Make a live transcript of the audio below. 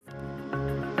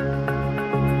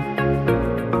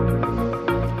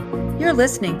You're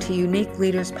listening to Unique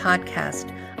Leaders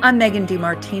Podcast. I'm Megan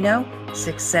DiMartino.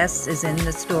 Success is in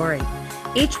the story.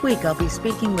 Each week I'll be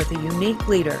speaking with a unique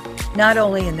leader, not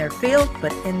only in their field,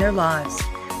 but in their lives.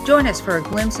 Join us for a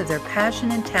glimpse of their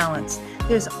passion and talents.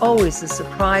 There's always a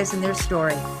surprise in their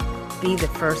story. Be the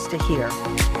first to hear.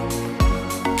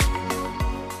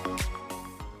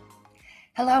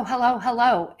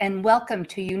 Hello, and welcome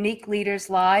to Unique Leaders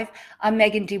Live. I'm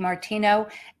Megan DiMartino,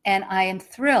 and I am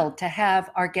thrilled to have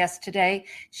our guest today,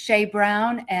 Shay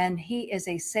Brown, and he is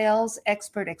a sales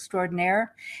expert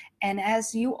extraordinaire. And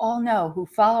as you all know who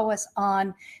follow us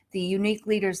on the Unique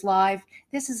Leaders Live,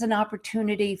 this is an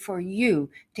opportunity for you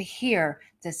to hear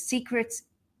the secrets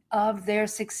of their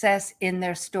success in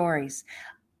their stories.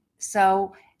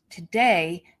 So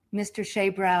today, Mr. Shay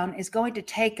Brown is going to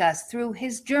take us through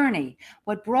his journey,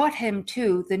 what brought him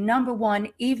to the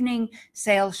 #1 evening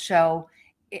sales show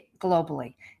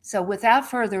globally. So without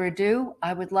further ado,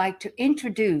 I would like to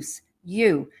introduce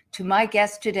you to my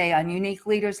guest today on Unique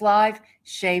Leaders Live,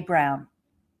 Shay Brown.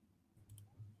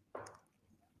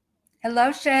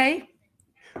 Hello, Shay.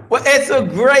 Well, it's a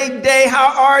great day.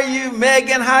 How are you,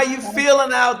 Megan? How you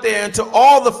feeling out there? And to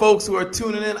all the folks who are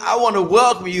tuning in, I want to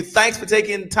welcome you. Thanks for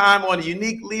taking time on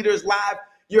Unique Leaders Live.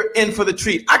 You're in for the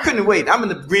treat. I couldn't wait. I'm in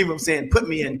the green room saying, put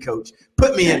me in, coach.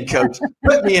 Put me in, coach.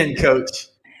 Put me in, coach.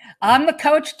 I'm the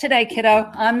coach today, kiddo.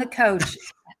 I'm the coach.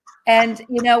 And,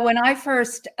 you know, when I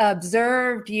first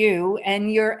observed you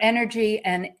and your energy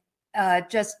and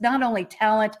just not only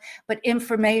talent, but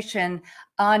information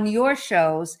on your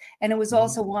shows. And it was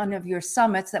also one of your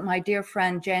summits that my dear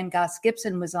friend Jan Goss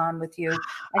Gibson was on with you.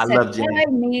 I said, love Jan. I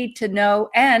need to know,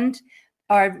 and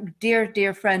our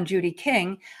dear friend Judy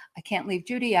King, I can't leave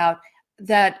Judy out,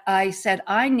 that I said,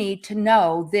 I need to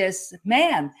know this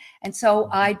man. And so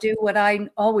I do what I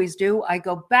always do. I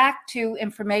go back to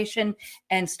information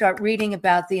and start reading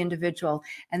about the individual.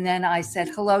 And then I said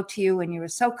hello to you, and you were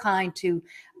so kind to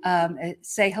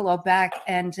say hello back.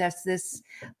 And just this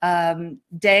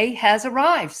day has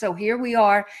arrived. So here we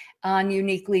are on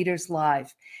Unique Leaders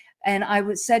Live. And I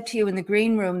said to you in the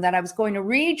green room that I was going to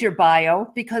read your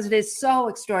bio because it is so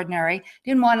extraordinary.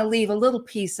 Didn't want to leave a little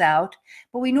piece out,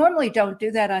 but we normally don't do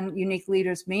that on Unique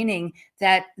Leaders, meaning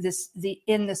that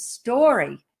in the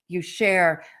story you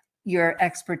share your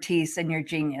expertise and your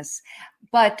genius.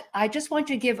 But I just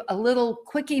want you to give a little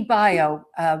quickie bio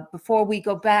before we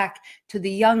go back to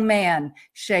the young man,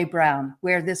 Shay Brown,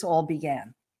 where this all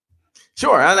began.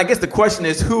 Sure. And I guess the question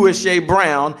is, who is Shay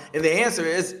Brown? And the answer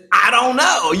is, I don't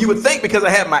know. You would think because I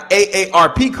have my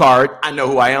AARP card, I know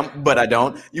who I am, but I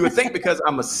don't. You would think because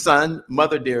I'm a son,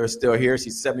 Mother Dear is still here.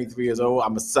 She's 73 years old.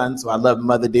 I'm a son, so I love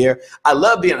Mother Dear. I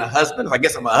love being a husband. I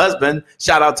guess I'm a husband.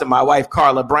 Shout out to my wife,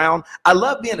 Carla Brown. I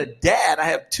love being a dad. I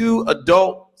have 2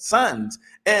 adult sons,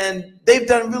 and they've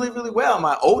done really, really well.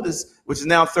 My oldest, which is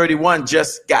now 31,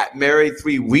 just got married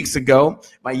 3 weeks ago.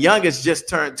 My youngest just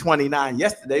turned 29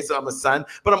 yesterday, so I'm a son.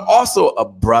 But I'm also a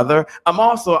brother. I'm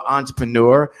also an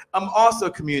entrepreneur. I'm also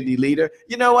a community leader.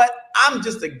 You know what? I'm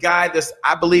just a guy that's,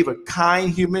 I believe, a kind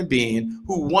human being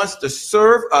who wants to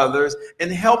serve others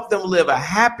and help them live a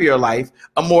happier life,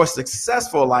 a more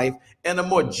successful life, and a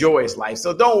more joyous life.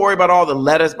 So don't worry about all the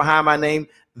letters behind my name.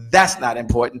 That's not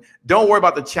important. Don't worry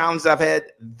about the challenges I've had.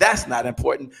 That's not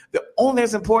important. The only thing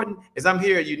that's important is I'm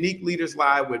here at Unique Leaders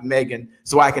Live with Megan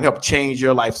so I can help change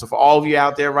your life. So for all of you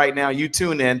out there right now, you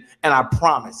tune in, and I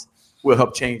promise we'll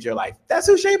help change your life. That's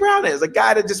who Shay Brown is, a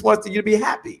guy that just wants you to be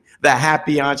happy. The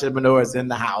happy entrepreneur is in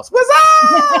the house. What's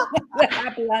up? The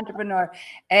happy entrepreneur.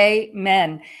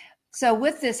 Amen. So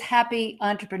with this happy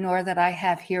entrepreneur that I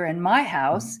have here in my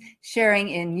house, sharing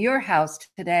in your house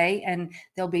today, and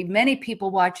there'll be many people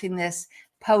watching this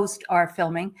post our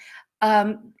filming.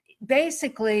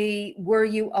 Basically, were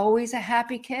you always a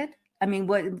happy kid? I mean,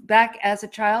 back as a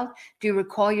child, do you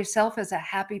recall yourself as a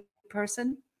happy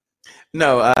person?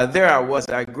 No, there I was.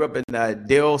 I grew up in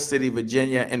Dale City,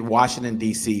 Virginia, and Washington,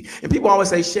 D.C. And people always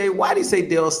say, Shay, why do you say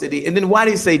Dale City? And then why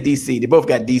do you say D.C.? They both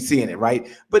got D.C. in it, right?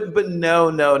 But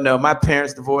no. My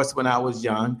parents divorced when I was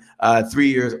young, 3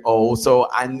 years old. So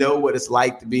I know what it's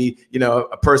like to be,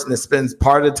 a person that spends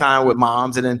part of the time with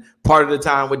moms and then part of the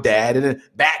time with dad and then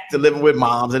back to living with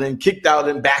moms and then kicked out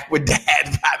and back with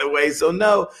dad, by the way. So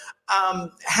no.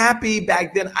 Happy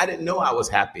back then. I didn't know I was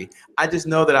happy. I just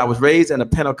know that I was raised in a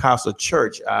Pentecostal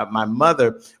church. My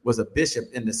mother was a bishop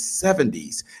in the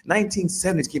 70s,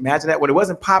 1970s. Can you imagine that? When it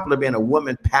wasn't popular being a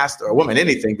woman pastor, or a woman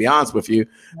anything, be honest with you.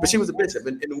 But she was a bishop.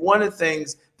 And one of the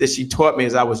things that she taught me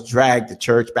is I was dragged to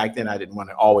church. Back then, I didn't want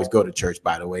to always go to church,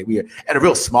 by the way. We were at a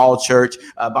real small church,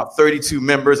 about 32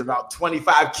 members, about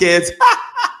 25 kids.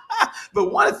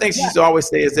 But one of the things she used to always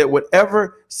say is that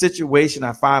whatever situation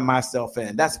I find myself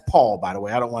in, that's Paul, by the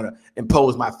way. I don't want to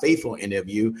impose my faith on any of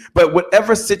you, but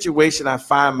whatever situation I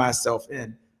find myself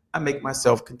in, I make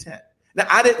myself content. Now,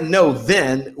 I didn't know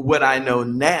then what I know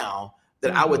now,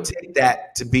 that I would take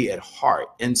that to be at heart.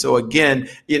 And so again,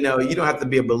 you don't have to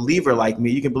be a believer like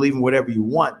me. You can believe in whatever you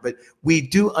want, but we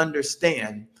do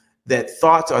understand that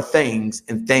thoughts are things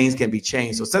and things can be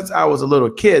changed. So since I was a little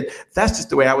kid, that's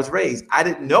just the way I was raised. I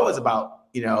didn't know it was about,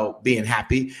 being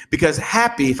happy, because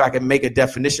happy, if I can make a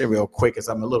definition real quick, as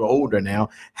I'm a little older now,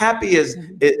 happy is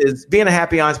being a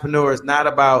happy entrepreneur is not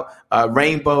about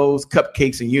rainbows,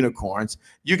 cupcakes, and unicorns.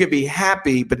 You can be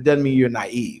happy, but it doesn't mean you're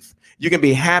naive. You can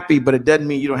be happy, but it doesn't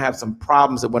mean you don't have some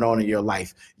problems that went on in your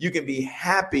life. You can be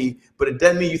happy, but it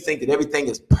doesn't mean you think that everything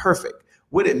is perfect.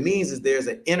 What it means is there's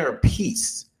an inner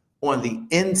peace on the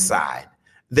inside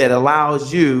that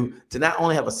allows you to not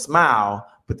only have a smile,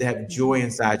 but to have joy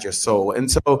inside your soul. And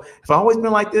so if I've always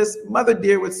been like this, Mother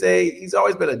Dear would say he's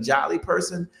always been a jolly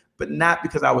person, but not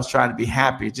because I was trying to be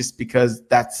happy, just because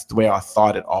that's the way I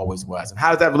thought it always was. And how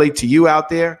does that relate to you out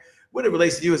there? What it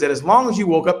relates to you is that as long as you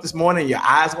woke up this morning and your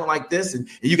eyes went like this, and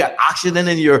you got oxygen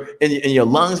in your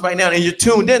lungs right now, and you're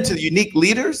tuned into the unique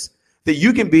leaders that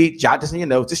you can be, jot this in your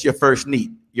notes, this is your first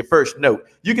note.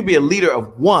 You can be a leader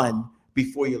of one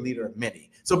before you're a leader of many.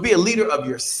 So be a leader of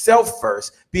yourself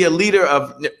first, be a leader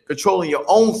of controlling your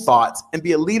own thoughts, and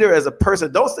be a leader as a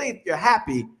person. Don't say you're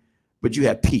happy, but you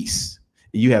have peace.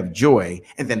 You have joy,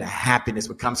 and then the happiness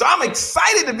would come. So I'm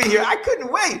excited to be here. I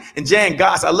couldn't wait. And Jan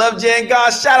Goss, I love Jan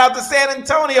Goss. Shout out to San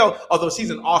Antonio, although she's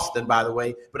in Austin, by the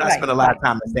way. But I spent a lot of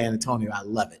time in San Antonio. I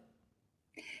love it.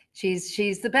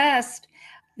 She's the best.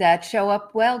 That show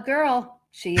up well girl.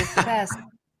 She is the best.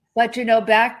 But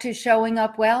back to showing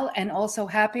up well and also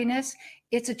happiness,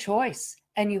 it's a choice.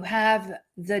 And you have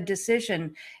the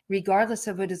decision, regardless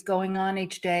of what is going on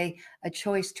each day, a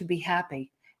choice to be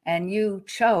happy. And you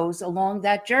chose along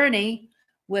that journey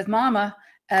with Mama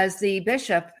as the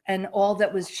bishop and all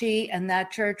that was she and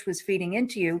that church was feeding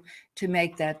into you to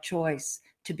make that choice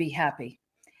to be happy.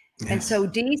 Yes. And so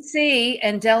DC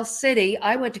and Del City,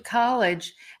 I went to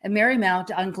college at Marymount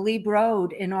on Glebe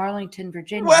Road in Arlington,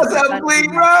 Virginia. What's up,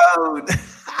 Glebe Road?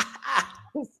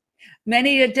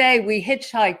 Many a day we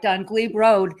hitchhiked on Glebe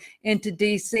Road into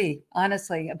DC,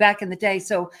 honestly, back in the day.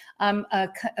 So I'm a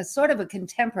sort of a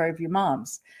contemporary of your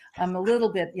mom's. I'm a little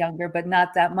bit younger, but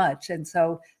not that much. And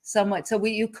so somewhat,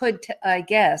 you could, I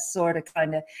guess, sort of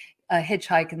kind of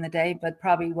hitchhike in the day, but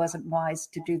probably wasn't wise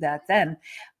to do that then.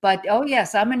 But, oh,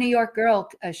 yes, I'm a New York girl,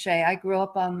 Shay. I grew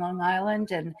up on Long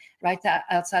Island and right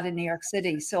outside of New York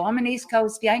City. So I'm an East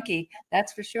Coast Yankee.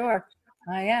 That's for sure.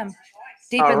 I am.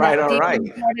 Deep in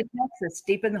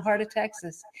the heart of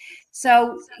Texas.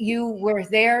 So you were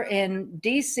there in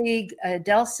DC,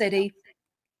 Del City,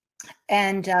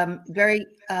 and very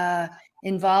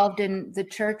involved in the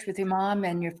church with your mom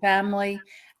and your family,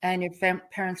 and your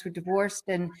parents were divorced.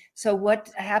 And so what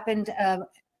happened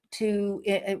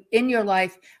in your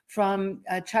life from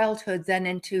childhood then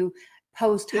into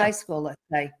post-high school, let's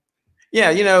say?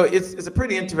 Yeah, it's a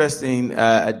pretty interesting,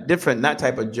 different, that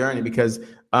type of journey, because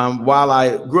while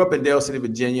I grew up in Dale City,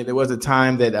 Virginia, there was a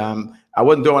time that I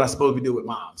wasn't doing what I was supposed to be doing with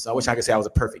mom. So I wish I could say I was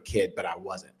a perfect kid, but I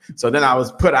wasn't. So then I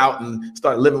was put out and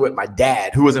started living with my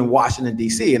dad, who was in Washington,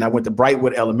 D.C. And I went to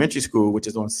Brightwood Elementary School, which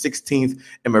is on 16th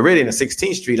and Meridian and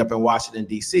 16th Street up in Washington,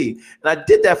 D.C. And I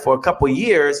did that for a couple of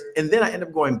years. And then I ended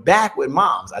up going back with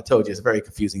moms. I told you it's a very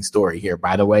confusing story here,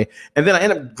 by the way. And then I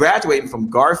ended up graduating from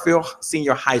Garfield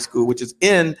Senior High School, which is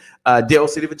in Dale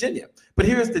City, Virginia. But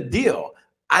here's the deal.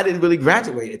 I didn't really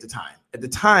graduate at the time. At the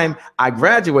time, I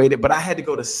graduated, but I had to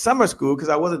go to summer school because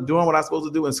I wasn't doing what I was supposed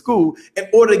to do in school in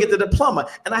order to get the diploma.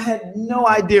 And I had no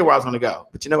idea where I was going to go.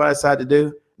 But you know what I decided to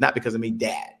do? Not because of me,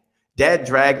 Dad. Dad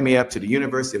dragged me up to the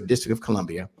University of District of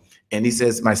Columbia. And he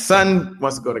says, my son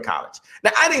wants to go to college.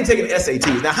 Now, I didn't take an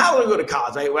SAT. Now, how would I go to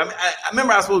college? Right? Well, I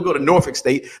remember I was supposed to go to Norfolk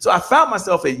State. So I found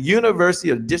myself at University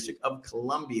of District of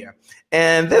Columbia.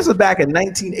 And this was back in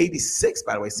 1986,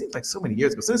 by the way. It seems like so many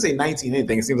years ago. So I say 19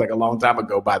 anything. It seems like a long time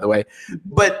ago, by the way.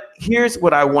 But here's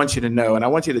what I want you to know. And I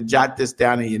want you to jot this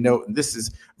down in your note. And this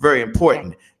is very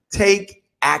important. Take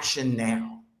action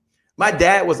now. My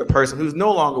dad was a person who's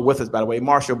no longer with us, by the way.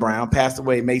 Marshall Brown passed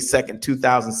away May 2nd,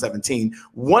 2017.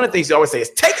 One of the things he always says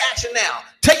is, take action now.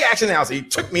 Take action now. So he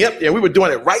took me up there. We were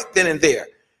doing it right then and there.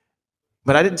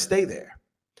 But I didn't stay there.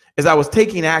 As I was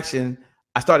taking action,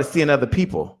 I started seeing other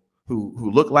people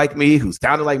who looked like me, who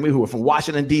sounded like me, who were from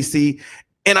Washington, D.C.,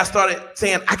 and I started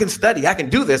saying, I can study, I can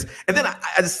do this. And then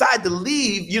I decided to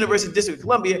leave University of District of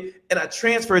Columbia, and I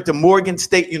transferred to Morgan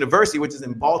State University, which is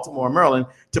in Baltimore, Maryland,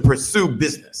 to pursue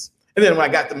business. And then when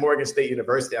I got to Morgan State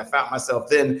University, I found myself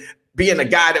then being a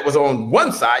guy that was on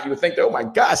one side. You would think, oh my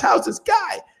gosh, how's this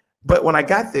guy? But when I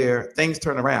got there, things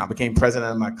turned around. Became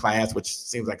president of my class, which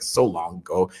seems like so long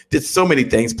ago. Did so many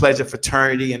things, pledge a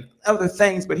fraternity and other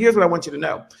things. But here's what I want you to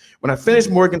know. When I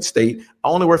finished Morgan State, I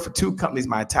only worked for 2 companies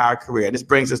my entire career. This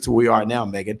brings us to where we are now,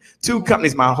 Megan. 2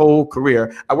 companies my whole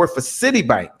career. I worked for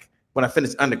Citibank when I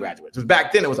finished undergraduate. So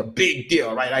back then, it was a big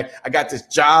deal, right? I got this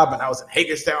job, and I was in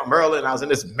Hagerstown, Maryland. I was in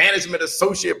this management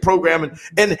associate program.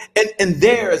 And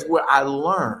there is where I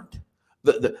learned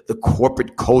the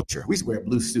corporate culture. We used to wear a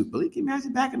blue suit. But can you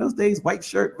imagine back in those days, white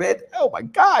shirt, red? Oh my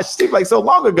gosh, seems like so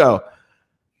long ago.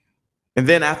 And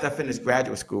then after I finished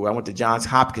graduate school, I went to Johns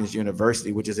Hopkins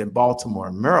University, which is in Baltimore,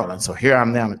 Maryland. So here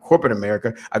I'm now in corporate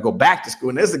America. I go back to school.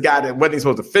 And this is a guy that wasn't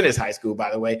supposed to finish high school,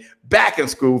 by the way, back in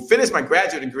school, finished my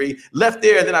graduate degree, left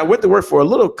there. And then I went to work for a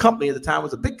little company at the time. It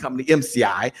was a big company,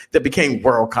 MCI, that became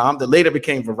WorldCom, that later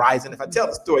became Verizon. If I tell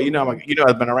the story,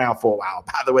 I've been around for a while,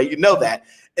 by the way, you know that.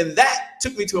 And that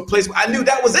took me to a place where I knew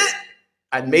that was it.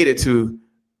 I made it to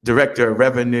director of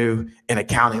revenue and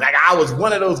accounting. Like I was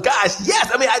one of those guys. Yes.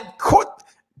 I mean,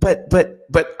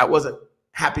 but I wasn't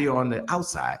happy on the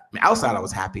outside. I mean, outside I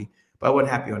was happy, but I wasn't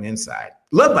happy on the inside.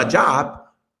 Loved my job,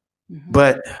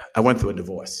 but I went through a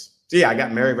divorce. So yeah, I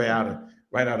got married right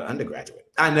out of undergraduate.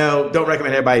 I know, don't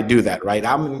recommend everybody do that, right?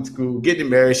 I'm in school, getting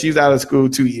married. She was out of school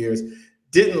 2 years.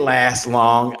 Didn't last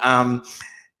long.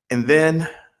 And then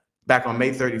back on May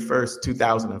 31st,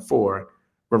 2004,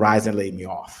 Verizon laid me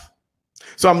off.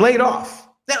 So I'm laid off.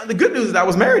 Now, the good news is I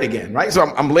was married again, right? So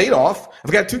I'm laid off.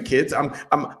 I've got 2 kids. I'm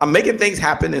making things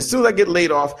happen. As soon as I get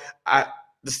laid off, I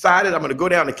decided I'm going to go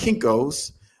down to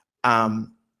Kinko's,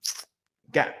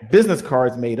 got business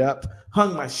cards made up,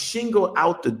 hung my shingle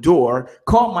out the door,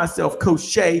 called myself Coach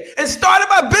Shay, and started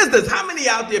my business. How many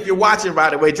out there, if you're watching, by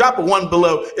the way, drop a 1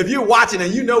 below. If you're watching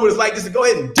and you know what it's like, just go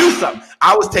ahead and do something.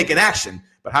 I was taking action.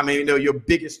 But how many of you know your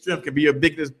biggest strength can be your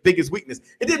biggest weakness?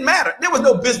 It didn't matter. There was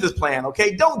no business plan,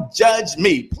 okay? Don't judge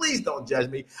me. Please don't judge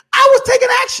me. I was taking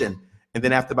action. And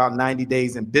then after about 90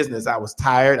 days in business, I was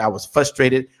tired. I was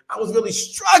frustrated. I was really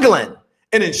struggling.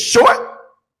 And in short,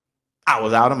 I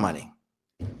was out of money.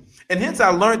 And hence I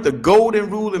learned the golden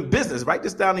rule in business. Write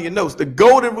this down in your notes. The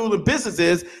golden rule in business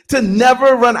is to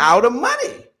never run out of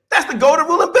money. That's the golden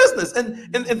rule in business.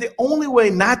 And the only way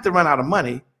not to run out of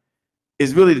money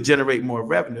is really to generate more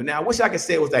revenue. Now, I wish I could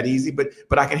say it was that easy,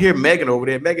 but I can hear Megan over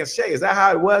there. Megan, Shay, is that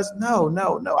how it was? No.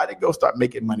 I didn't go start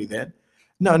making money then.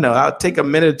 No. I'll take a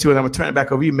minute or two and I'm going to turn it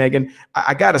back over to you, Megan.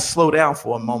 I got to slow down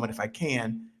for a moment if I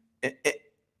can,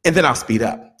 and then I'll speed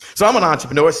up. So I'm an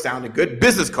entrepreneur. Sounded good.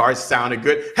 Business cards sounded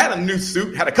good. Had a new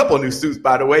suit. Had a couple of new suits,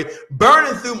 by the way.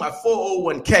 Burning through my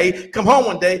 401k. Come home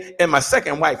one day, and my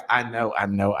second wife, I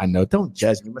know. Don't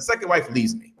judge me. My second wife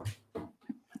leaves me.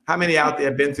 How many out there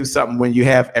have been through something when you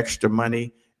have extra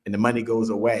money and the money goes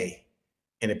away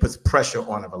and it puts pressure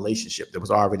on a relationship that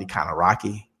was already kind of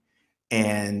rocky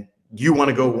and you want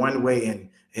to go one way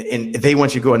and they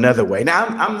want you to go another way? Now,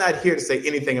 I'm not here to say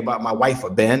anything about my wife or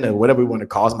Ben or whatever we want to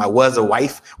call it. My was a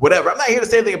wife, whatever. I'm not here to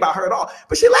say anything about her at all,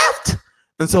 but she left.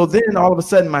 And so then all of a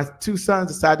sudden, my 2 sons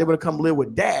decided they want to come live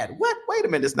with dad. What? Wait a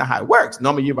minute. That's not how it works.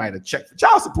 Normally, you write a check for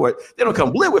child support. They don't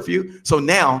come live with you. So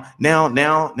now I'm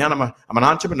an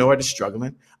entrepreneur that's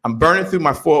struggling. I'm burning through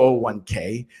my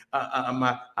 401k. I'm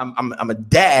a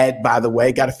dad, by the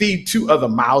way. Got to feed 2 other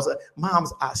moms.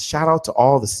 Shout out to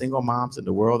all the single moms in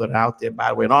the world that are out there, by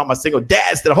the way, and all my single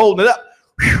dads that are holding it up.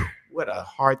 Whew, what a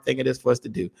hard thing it is for us to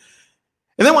do.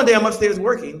 And then one day I'm upstairs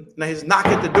working, and I just knock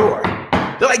at the door.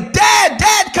 They're like, Dad,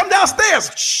 come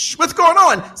downstairs. Shh, what's going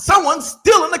on? Someone's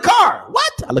still in the car.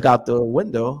 What? I look out the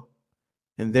window,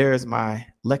 and there's my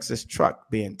Lexus truck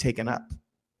being taken up.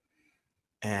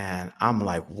 And I'm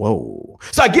like, whoa.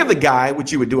 So I give the guy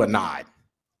what you would do a nod.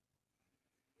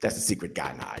 That's the secret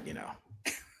guy nod, you know.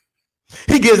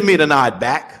 He gives me the nod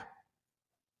back.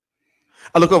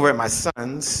 I look over at my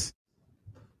sons,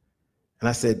 and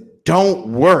I said, don't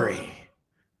worry.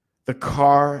 The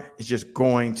car is just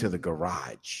going to the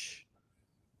garage.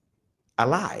 I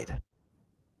lied.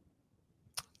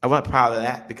 I wasn't proud of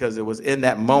that because it was in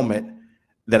that moment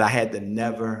that I had the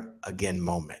never again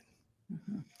moment.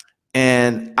 Mm-hmm.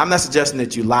 And I'm not suggesting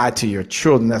that you lie to your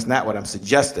children. That's not what I'm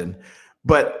suggesting.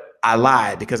 But I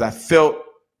lied because I felt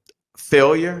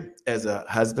failure as a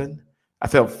husband. I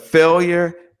felt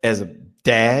failure as a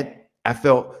dad. I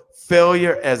felt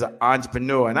failure as an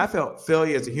entrepreneur, and I felt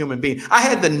failure as a human being. I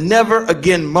had the never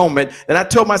again moment, and I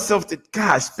told myself that,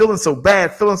 gosh, feeling so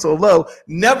bad, feeling so low,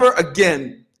 never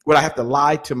again would I have to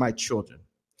lie to my children.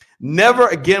 Never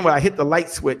again would I hit the light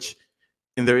switch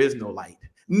and there is no light.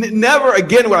 Never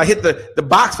again will I hit the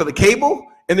box for the cable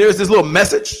and there's this little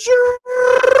message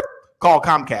called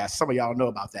Comcast. Some of y'all know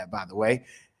about that, by the way.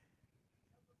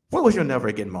 What was your never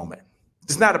again moment?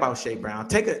 It's not about Shay Brown.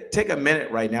 Take a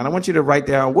minute right now. And I want you to write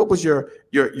down what was your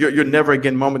never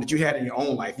again moment that you had in your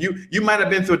own life. You might have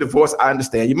been through a divorce. I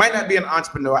understand. You might not be an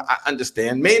entrepreneur. I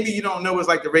understand. Maybe you don't know what it's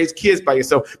like to raise kids by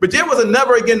yourself. But there was a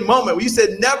never again moment where you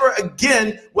said, never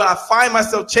again will I find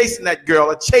myself chasing that girl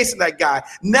or chasing that guy.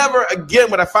 Never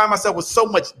again will I find myself with so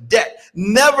much debt.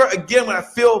 Never again will I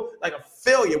feel like a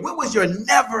failure. What was your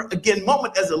never again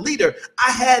moment as a leader?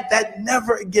 I had that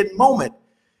never again moment.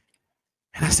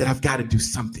 And I said, I've got to do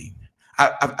something.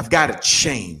 I've got to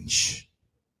change.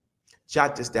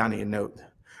 Jot this down in your note.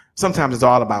 Sometimes it's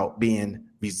all about being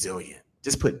resilient.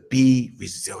 Just put be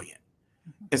resilient.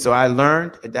 And so I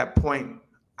learned at that point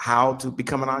how to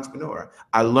become an entrepreneur.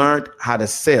 I learned how to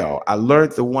sell. I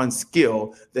learned the one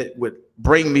skill that would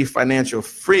bring me financial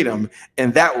freedom.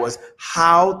 And that was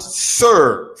how to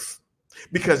serve.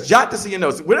 Because jot this in your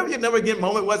notes. Whatever your never again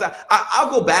moment was, I'll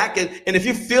go back and if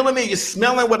you're feeling me, you're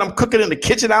smelling what I'm cooking in the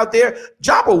kitchen out there,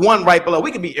 drop a 1 right below.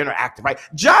 We can be interactive, right?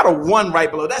 Jot a 1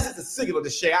 right below. That's just a signal to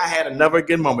say I had a never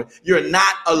again moment. You're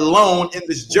not alone in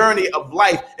this journey of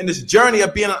life, in this journey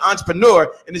of being an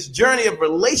entrepreneur, in this journey of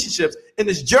relationships, in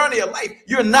this journey of life.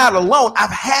 You're not alone.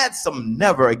 I've had some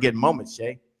never again moments,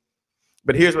 Shay.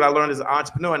 But here's what I learned as an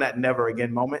entrepreneur in that never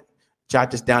again moment. Jot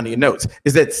this down to your notes,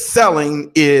 is that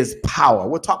selling is power.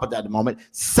 We'll talk about that in a moment.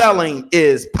 Selling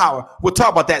is power. We'll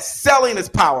talk about that. Selling is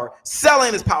power.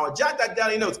 Selling is power. Jot that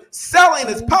down in your notes. Selling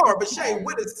is power. But Shay,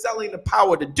 what is selling the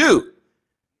power to do?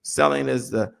 Selling is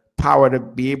the power to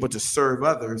be able to serve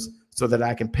others so that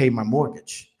I can pay my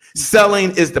mortgage.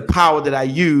 Selling is the power that I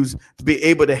use to be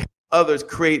able to help others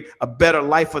create a better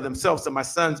life for themselves so my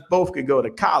sons both could go to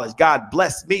college. God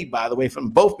bless me, by the way,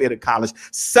 from both being to college.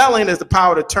 Selling is the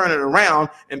power to turn it around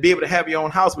and be able to have your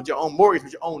own house with your own mortgage,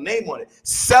 with your own name on it.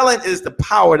 Selling is the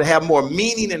power to have more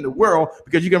meaning in the world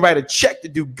because you can write a check to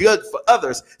do good for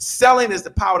others. Selling is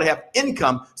the power to have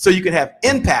income so you can have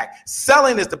impact.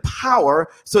 Selling is the power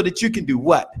so that you can do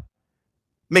what?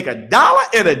 Make $1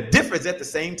 and a difference at the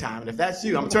same time. And if that's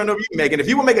you, I'm turning over to you, Megan. If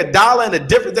you will make $1 and a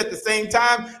difference at the same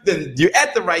time, then you're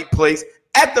at the right place,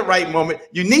 at the right moment.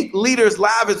 Unique Leaders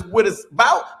Live is what it's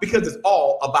about because it's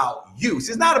all about you.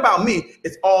 See, it's not about me.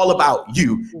 It's all about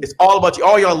you. It's all about you.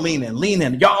 All y'all lean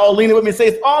in. Y'all all lean in with me and say,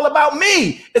 it's all about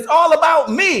me. It's all about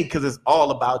me because it's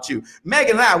all about you.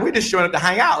 Megan and I, we're just showing up to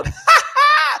hang out.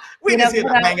 We're just here to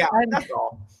hang out. That's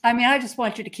all. I mean, I just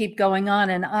want you to keep going on,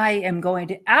 and I am going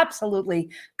to absolutely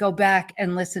go back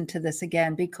and listen to this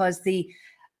again because the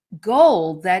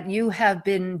gold that you have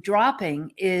been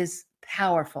dropping is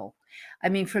powerful. I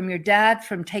mean, from your dad,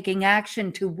 from taking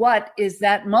action to what is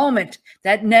that moment,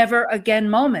 that never again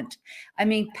moment. I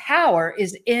mean, power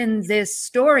is in this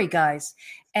story, guys.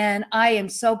 And I am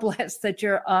so blessed that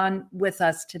you're on with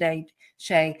us today,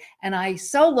 Shay. And I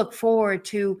so look forward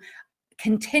to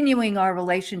continuing our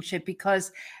relationship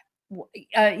because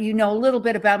you know a little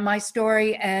bit about my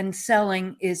story, and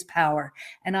selling is power.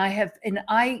 And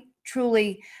I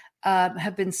truly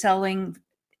have been selling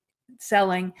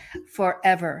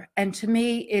forever. And to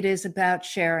me, it is about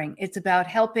sharing. It's about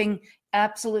helping,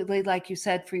 absolutely, like you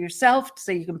said, for yourself,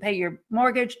 so you can pay your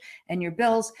mortgage and your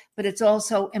bills, but it's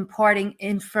also imparting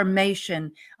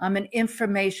information. I'm an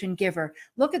information giver.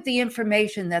 Look at the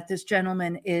information that this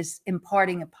gentleman is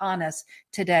imparting upon us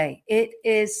today. It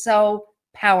is so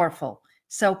powerful,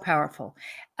 so powerful.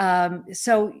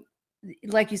 So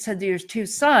like you said, there's 2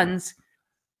 sons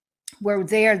were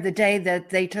there the day that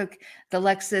they took the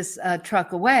Lexus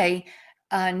truck away.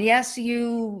 And yes,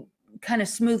 you kind of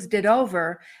smoothed it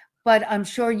over, but I'm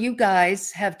sure you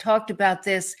guys have talked about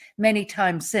this many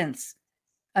times since.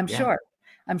 I'm sure,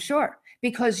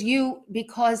 because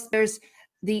there's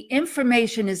the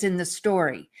information is in the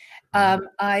story.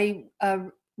 I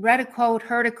read a quote,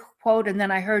 heard a quote, and then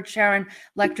I heard Sharon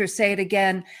Lechter say it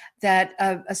again, that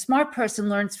a smart person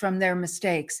learns from their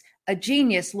mistakes. A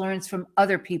genius learns from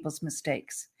other people's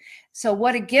mistakes. So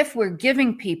what a gift we're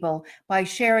giving people by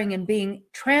sharing and being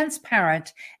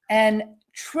transparent and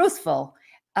truthful.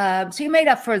 So you made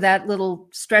up for that little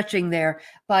stretching there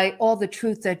by all the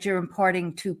truth that you're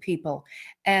imparting to people,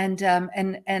 and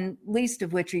least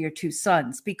of which are your 2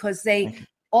 sons, because they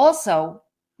also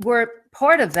were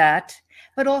part of that,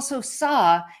 but also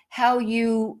saw how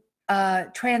you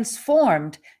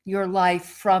transformed your life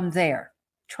from there,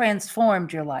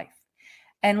 transformed your life.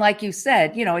 And like you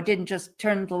said, you know, it didn't just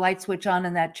turn the light switch on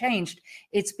and that changed.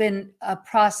 It's been a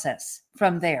process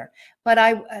from there.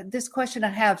 But this question I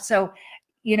have, so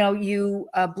you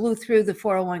blew through the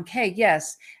 401k,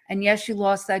 yes, and yes, you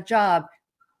lost that job.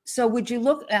 So would you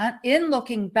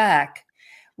looking back,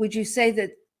 would you say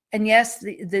that, and yes,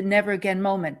 the never again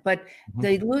moment, but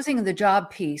the losing of the job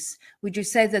piece, would you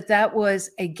say that was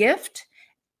a gift?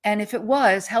 And if it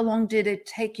was, how long did it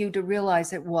take you to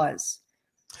realize it was?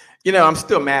 I'm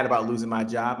still mad about losing my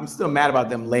job. I'm still mad about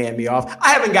them laying me off.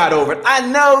 I haven't got over it. I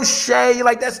know, Shay,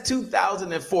 that's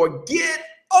 2004. Get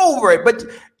over it. But,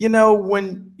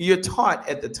 when you're taught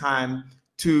at the time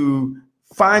to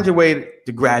find your way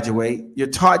to graduate, you're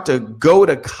taught to go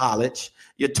to college,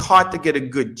 you're taught to get a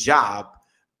good job,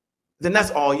 then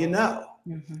that's all you know.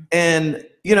 Mm-hmm. And,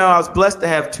 I was blessed to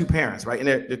have two parents, right? And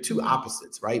they're two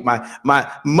opposites, right?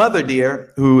 My mother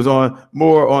dear, who's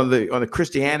more on the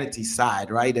Christianity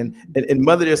side, right? And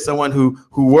mother dear, someone who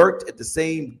worked at the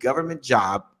same government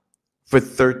job for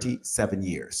 37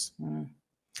 years. Mm.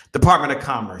 Department of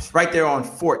Commerce, right there on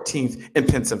 14th in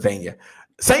Pennsylvania.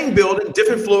 Same building,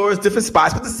 different floors, different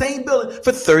spots, but the same building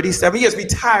for 37 years.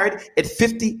 Retired at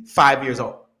 55 years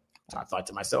old. So I thought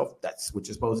to myself, that's what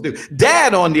you're supposed to do.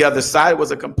 Dad, on the other side,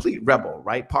 was a complete rebel,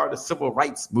 right? Part of the civil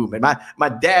rights movement. My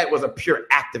dad was a pure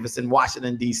activist in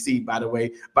Washington, D.C., by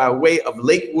way of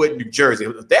Lakewood, New Jersey.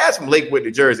 Dad's from Lakewood,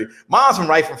 New Jersey. Mom's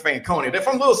from Franconia. They're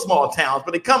from little small towns,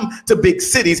 but they come to big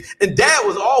cities. And Dad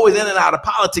was always in and out of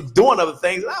politics doing other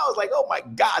things. And I was like, oh, my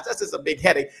gosh, that's just a big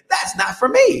headache. That's not for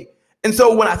me. And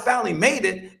so when I finally made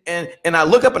it and I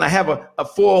look up and I have a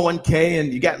 401k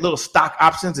and you got little stock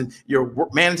options and you're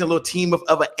managing a little team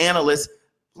of analysts,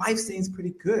 life seems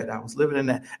pretty good. I was living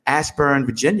in Ashburn,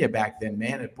 Virginia back then,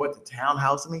 man. It bought the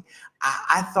townhouse of me.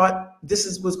 I thought this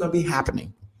is what's going to be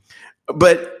happening.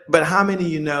 But how many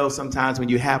of you know sometimes when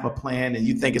you have a plan and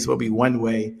you think it's going to be one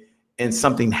way and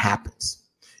something happens,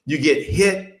 you get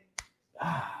hit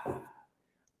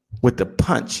with the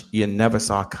punch you never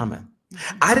saw coming.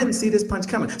 I didn't see this punch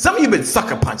coming. Some of you have been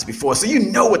sucker punched before, so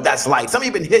you know what that's like. Some of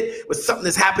you have been hit with something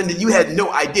that's happened and you had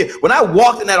no idea. When I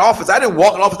walked in that office, I didn't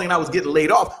walk in the office thinking I was getting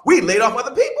laid off. We laid off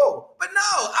other people. But no,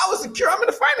 I was secure. I'm in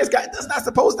the finance guy. That's not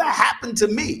supposed to happen to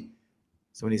me.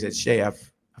 So when he said, Shay, I've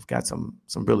got some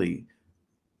really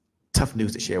tough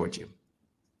news to share with you.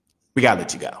 We got to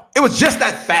let you go. It was just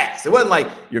that fast. It wasn't like,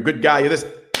 you're a good guy. You're this.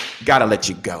 Got to let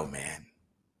you go, man.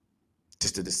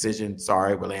 Just a decision.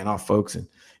 Sorry, we're laying off folks. And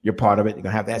you're part of it. You're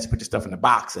going to have to actually put your stuff in the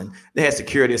box. And they had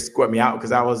security escort me out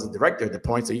because I was the director at the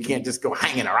point. So you can't just go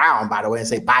hanging around, by the way, and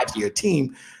say bye to your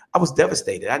team. I was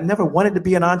devastated. I never wanted to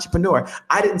be an entrepreneur.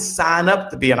 I didn't sign up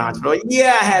to be an entrepreneur.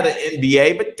 Yeah, I had an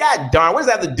MBA, but God darn, what does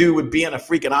that have to do with being a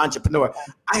freaking entrepreneur?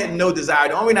 I had no desire.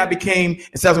 The only reason I became,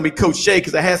 and said I was going to be Coach Shay,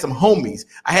 because I had some homies.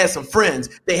 I had some friends.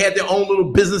 They had their own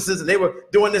little businesses, and they were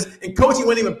doing this. And coaching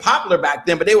wasn't even popular back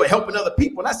then, but they were helping other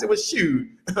people. And I said, well, shoot,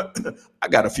 I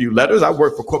got a few letters. I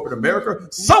work for corporate America.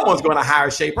 Someone's going to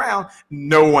hire Shay Brown.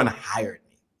 No one hired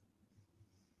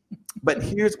me. But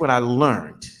here's what I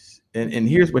learned. And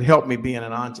here's what helped me being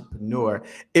an entrepreneur.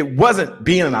 It wasn't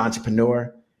being an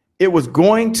entrepreneur. It was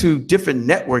going to different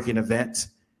networking events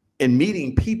and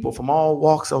meeting people from all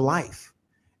walks of life.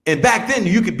 And back then,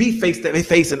 you could be face to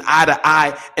face and eye to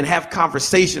eye and have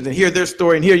conversations and hear their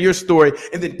story and hear your story.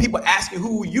 And then people ask you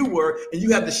who you were, and you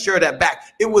have to share that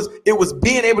back. It was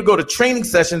being able to go to training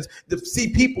sessions to see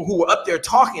people who were up there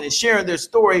talking and sharing their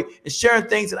story and sharing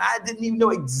things that I didn't even know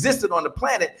existed on the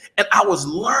planet. And I was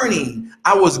learning.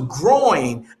 I was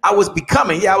growing. I was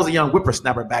becoming. Yeah, I was a young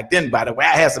whippersnapper back then, by the way.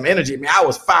 I had some energy. I mean, I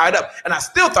was fired up. And I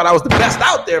still thought I was the best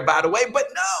out there, by the way. But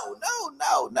no.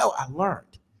 I learned.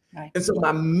 Right. And so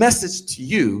my message to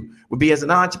you would be, as an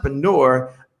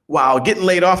entrepreneur, while getting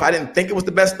laid off, I didn't think it was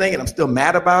the best thing and I'm still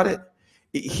mad about it.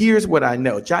 Here's what I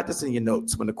know. Jot this in your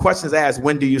notes. When the question is asked,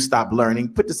 when do you stop learning?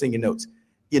 Put this in your notes.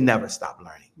 You never stop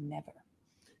learning. Never.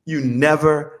 You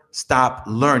never stop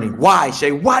learning. Why,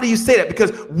 Shay? Why do you say that?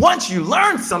 Because once you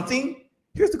learn something,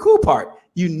 here's the cool part.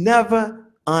 You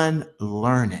never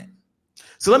unlearn it.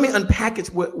 So let me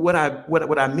unpackage what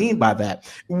I mean by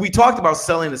that. We talked about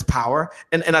selling as power,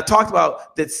 and I talked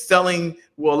about that selling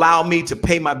will allow me to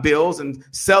pay my bills, and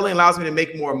selling allows me to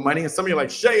make more money. And some of you are like,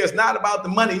 Shay, it's not about the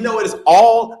money. No, it is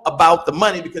all about the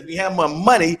money, because if you have more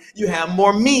money, you have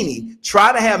more meaning.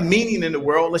 Try to have meaning in the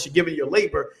world unless you're giving your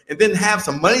labor, and then have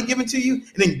some money given to you,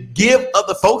 and then give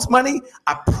other folks money.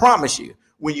 I promise you,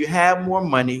 when you have more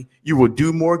money, you will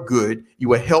do more good, you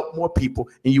will help more people,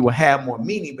 and you will have more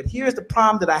meaning. But here's the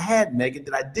problem that I had, Megan,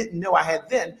 that I didn't know I had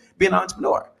then being an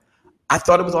entrepreneur. I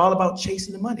thought it was all about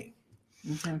chasing the money.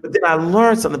 Mm-hmm. But then I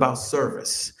learned something about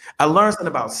service. I learned something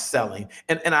about selling.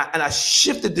 And I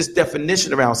shifted this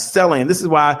definition around selling. And this is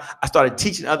why I started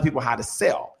teaching other people how to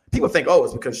sell. People think, oh,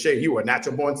 it's because, Shay, you were a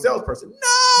natural born salesperson.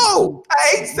 No,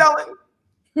 I hate selling,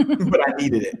 but I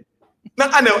needed it. Now,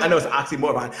 I know it's an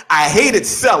oxymoron. I hated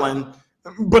selling,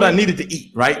 but I needed to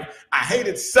eat, right? I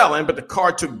hated selling, but the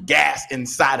car took gas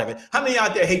inside of it. How many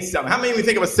out there hate selling? How many of you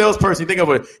think of a salesperson? You think of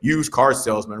a used car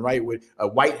salesman, right? With a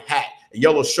white hat, a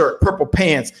yellow shirt, purple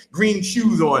pants, green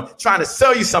shoes on, trying to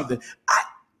sell you something.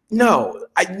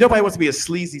 Nobody wants to be a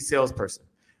sleazy salesperson.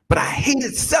 But I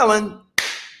hated selling,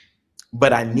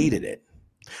 but I needed it.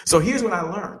 So here's what I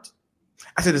learned.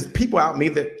 I said, there's people out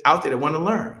there that want to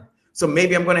learn. So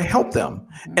maybe I'm going to help them.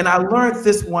 And I learned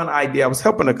this one idea. I was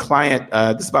helping a client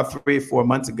this about 3 or 4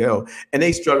 months ago, and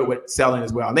they struggle with selling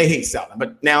as well. And they hate selling,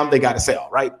 but now they got to sell,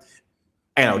 right?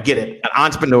 Get it. An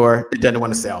entrepreneur that doesn't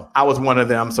want to sell. I was one of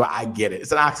them, so I get it.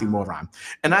 It's an oxymoron.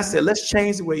 And I said, let's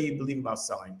change the way you believe about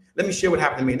selling. Let me share what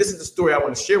happened to me. This is the story I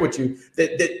want to share with you.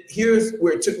 That here's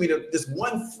where it took me to this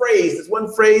one phrase. This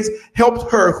one phrase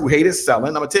helped her who hated selling.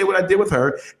 I'm going to tell you what I did with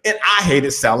her. And I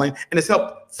hated selling. And it's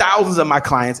helped thousands of my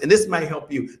clients. And this might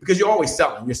help you because you're always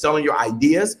selling. You're selling your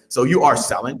ideas. So you are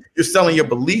selling. You're selling your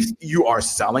beliefs. You are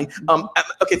selling.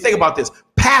 Okay, think about this.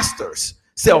 Pastors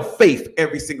sell faith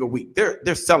every single week.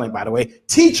 They're selling, by the way.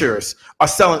 Teachers are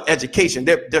selling education.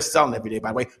 They're selling every day, by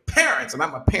the way. Parents, and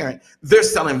I'm a parent, they're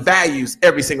selling values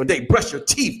every single day. Brush your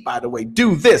teeth, by the way.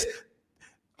 Do this.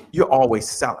 You're always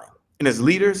selling. And as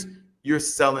leaders, you're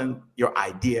selling your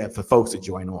idea for folks to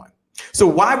join on. So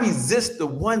why resist the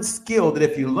one skill that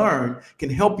if you learn can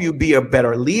help you be a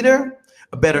better leader,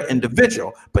 a better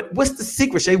individual? But what's the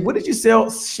secret, Shay? What did you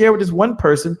share with this one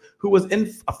person who was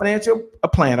in a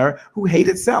planner who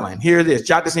hated selling? Here it is.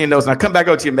 Jot this in your notes. And I'll come back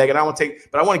over to you, Megan. I want to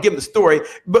give them the story.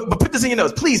 But put this in your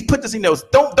notes. Please put this in your notes.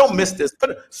 Don't miss this.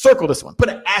 Circle this one. Put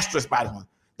an asterisk by this one.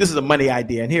 This is a money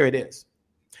idea. And here it is.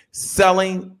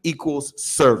 Selling equals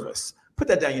service. Put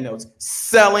that down in your notes.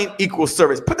 Selling equals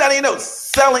service. Put that in your notes.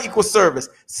 Selling equals service.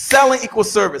 Selling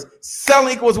equals service.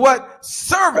 Selling equals what?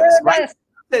 Service, right?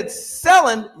 That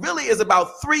selling really is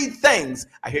about 3 things.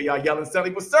 I hear y'all yelling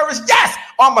selling equals service. Yes!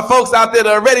 All my folks out there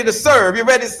that are ready to serve, you're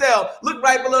ready to sell. Look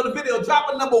right below the video.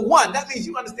 Drop a number 1. That means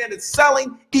you understand that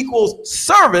selling equals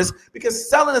service because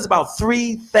selling is about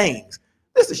 3 things.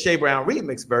 This is Shay Brown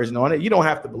remix version on it. You don't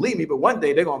have to believe me, but one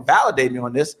day they're going to validate me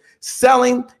on this.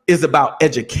 Selling is about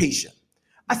education.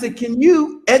 I said, can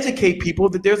you educate people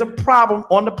that there's a problem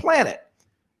on the planet?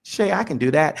 Shay, I can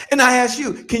do that. And I ask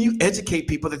you, can you educate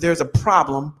people that there's a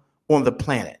problem on the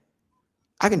planet?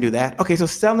 I can do that. Okay, so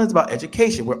selling is about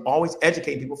education. We're always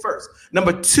educating people first.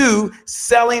 Number 2,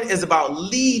 selling is about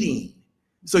leading.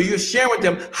 So you're sharing with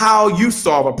them how you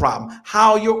solve a problem,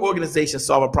 how your organization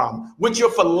solve a problem, what your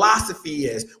philosophy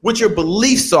is, what your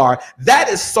beliefs are. That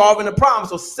is solving a problem.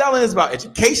 So selling is about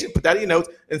education. Put that in your notes.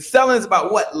 And selling is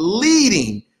about what?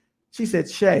 Leading. She said,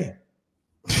 Shay,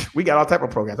 we got all type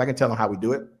of programs. I can tell them how we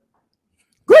do it.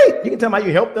 Great. You can tell them how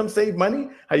you help them save money,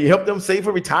 how you help them save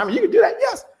for retirement. You can do that.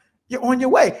 Yes, you're on your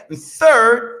way. And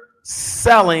third,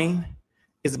 selling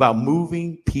is about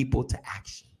moving people to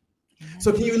action.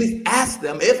 So can you at least ask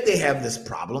them if they have this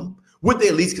problem, would they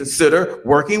at least consider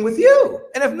working with you?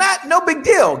 And if not, no big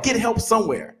deal. Get help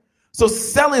somewhere. So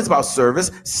selling is about service.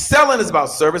 Selling is about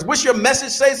service. What's your message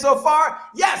say so far?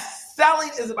 Yes, selling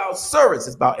is about service.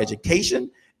 It's about education.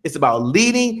 It's about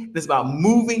leading. It's about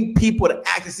moving people to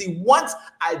action. See, once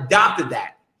I adopted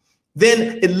that,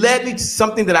 then it led me to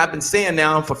something that I've been saying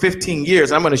now for 15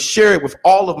 years. I'm going to share it with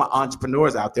all of my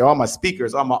entrepreneurs out there, all my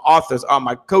speakers, all my authors, all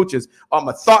my coaches, all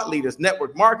my thought leaders,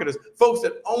 network marketers, folks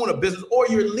that own a business, or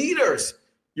you're leaders.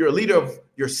 You're a leader of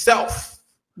yourself.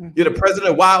 You're the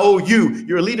president of YOU.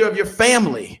 You're a leader of your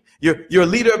family. You're a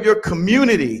leader of your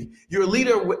community. You're a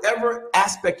leader of whatever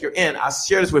aspect you're in. I'll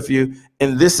share this with you.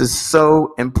 And this is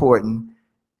so important.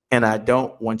 And I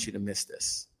don't want you to miss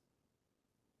this.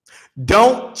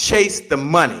 Don't chase the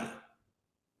money.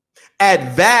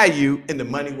 Add value and the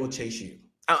money will chase you.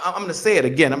 I'm going to say it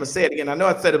again. I know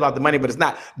I said about the money, but it's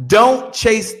not. Don't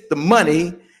chase the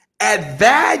money. Add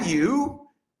value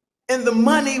and the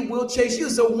money will chase you.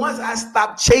 So once I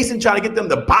stopped chasing, trying to get them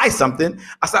to buy something,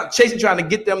 I stopped chasing, trying to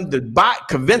get them to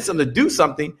convince them to do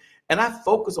something. And I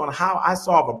focus on how I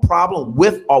solve a problem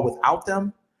with or without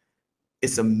them.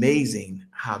 It's amazing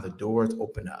how the doors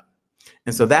open up.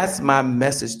 And so that's my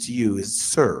message to you is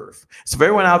serve. So for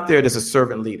everyone out there that's a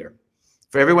servant leader,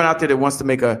 for everyone out there that wants to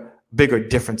make a bigger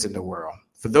difference in the world,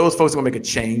 for those folks who want to make a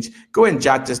change, go ahead and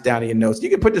jot this down in your notes. You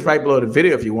can put this right below the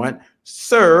video if you want.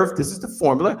 Serve, this is the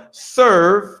formula.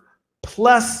 Serve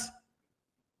plus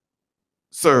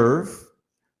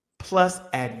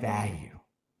add value.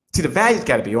 See, the value's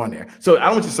got to be on there. So I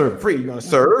don't want you to serve free. You're going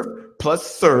to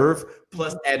serve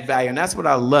plus add value. And that's what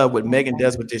I love what Megan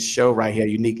does with this show right here,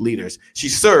 Unique Leaders. She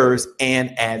serves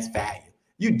and adds value.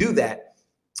 You do that,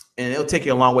 and it'll take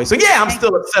you a long way. So yeah, I'm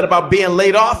still upset about being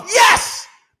laid off. Yes,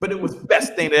 but it was the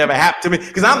best thing that ever happened to me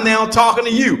because I'm now talking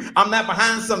to you. I'm not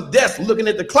behind some desk looking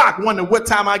at the clock, wondering what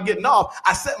time I'm getting off.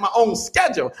 I set my own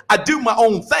schedule. I do my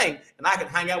own thing, and I can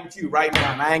hang out with you right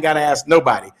now, and I ain't got to ask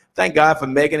nobody. Thank God for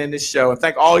Megan in this show, and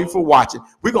thank all of you for watching.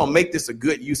 We're going to make this a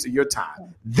good use of your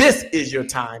time. This is your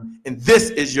time, and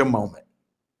this is your moment.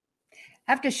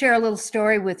 I have to share a little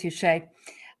story with you, Shay.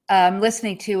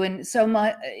 Listening to, and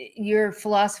so your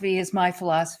philosophy is my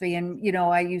philosophy, and you know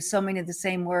I use so many of the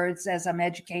same words as I'm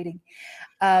educating.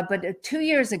 But 2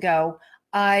 years ago,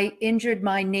 I injured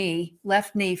my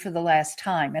left knee for the last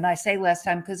time, and I say last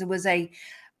time because it was an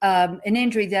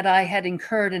injury that I had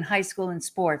incurred in high school in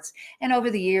sports, and over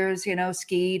the years, you know,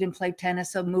 skied and played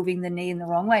tennis, so moving the knee in the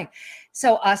wrong way.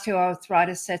 So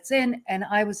osteoarthritis sets in, and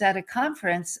I was at a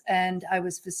conference and I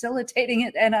was facilitating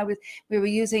it, and we were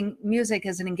using music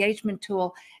as an engagement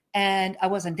tool, and I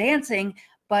wasn't dancing,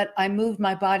 but I moved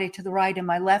my body to the right and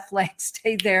my left leg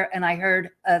stayed there, and I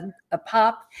heard a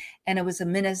pop, and it was a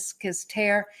meniscus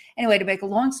tear. Anyway, to make a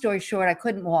long story short, I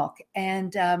couldn't walk,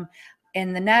 and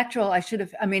in the natural,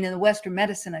 in the Western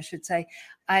medicine, I should say,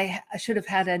 I should have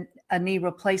had a knee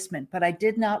replacement, but I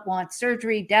did not want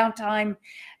surgery, downtime,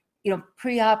 you know,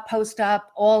 pre-op,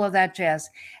 post-op, all of that jazz.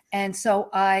 And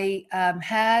so I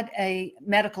had a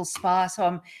medical spa.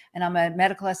 I'm a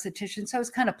medical esthetician, so I was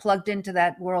kind of plugged into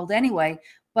that world anyway.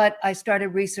 But I started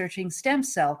researching stem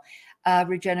cell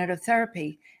regenerative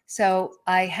therapy. So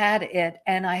I had it,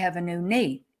 and I have a new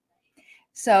knee.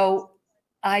 So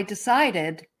I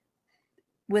decided,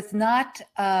 with not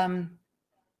having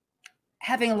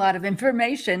a lot of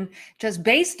information, just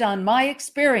based on my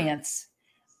experience,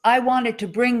 I wanted to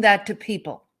bring that to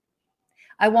people.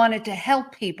 I wanted to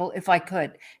help people if I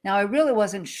could. Now, I really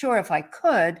wasn't sure if I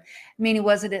could, meaning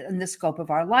was it in the scope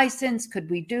of our license? Could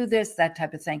we do this? That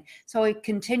type of thing. So I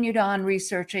continued on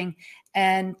researching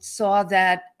and saw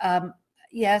that,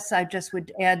 yes, I just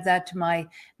would add that to my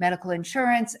medical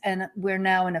insurance. And we're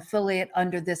now an affiliate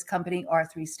under this company,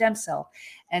 R3 Stem Cell.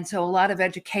 And so a lot of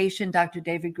education. Dr.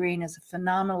 David Green is a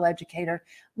phenomenal educator.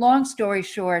 Long story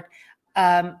short,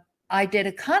 I did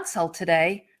a consult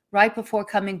today right before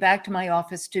coming back to my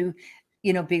office to,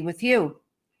 you know, be with you.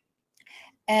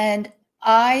 And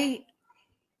I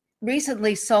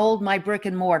recently sold my brick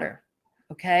and mortar,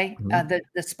 okay,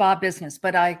 the spa business,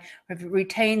 but I have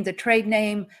retained the trade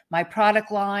name, my product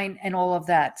line, and all of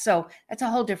that. So that's a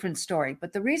whole different story.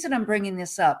 But the reason I'm bringing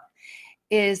this up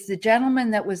is the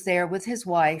gentleman that was there with his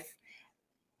wife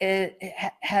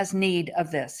has need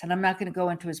of this. And I'm not going to go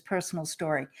into his personal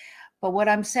story. But what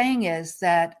I'm saying is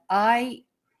that I'm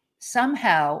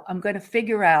going to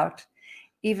figure out,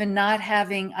 even not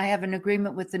having, I have an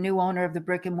agreement with the new owner of the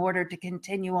brick and mortar to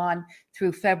continue on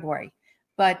through February.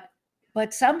 But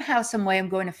somehow, some way, I'm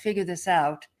going to figure this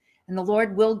out. And the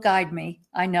Lord will guide me.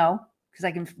 I know, because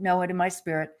I can know it in my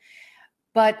spirit.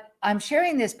 But I'm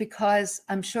sharing this because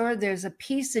I'm sure there's a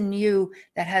piece in you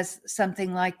that has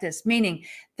something like this, meaning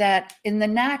that in the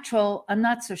natural, I'm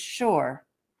not so sure.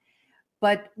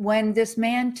 But when this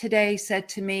man today said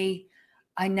to me,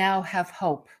 I now have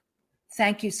hope.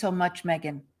 Thank you so much,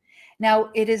 Megan.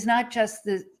 Now, it is not just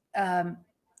the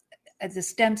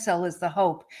stem cell is the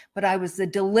hope, but I was the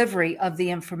delivery of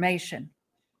the information,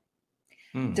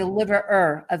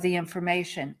 deliverer of the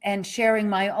information, and sharing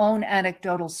my own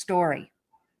anecdotal story.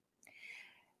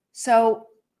 So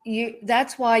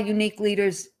that's why Unique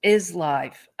Leaders is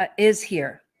live, is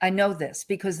here. I know this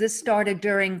because this started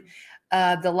during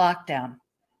the lockdown,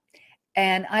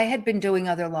 and I had been doing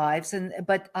other lives,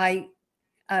 but a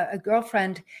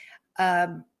girlfriend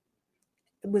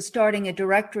was starting a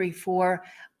directory for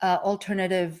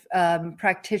alternative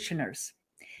practitioners,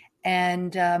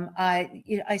 and I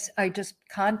just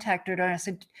contacted her and I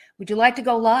said, "Would you like to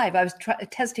go live?" I was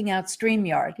testing out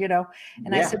StreamYard,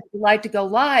 and I said, "Would you like to go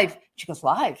live?" She goes,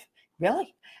 "Live,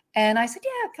 really?" And I said,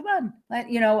 "Yeah, come on.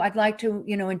 I'd like to,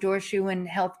 endorse you and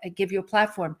help give you a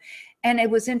platform." And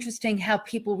it was interesting how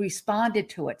people responded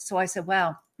to it. So I said,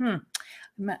 wow,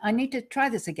 I need to try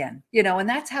this again, and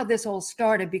that's how this all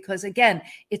started, because again,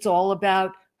 it's all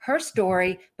about her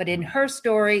story, but in her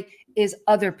story is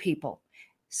other people.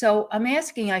 So I'm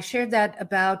asking, I shared that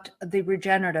about the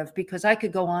regenerative because I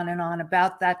could go on and on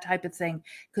about that type of thing,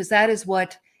 because that is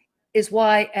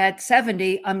why at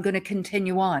 70, I'm going to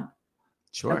continue on.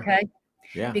 Sure. Okay.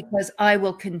 Yeah. Because I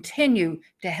will continue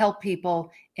to help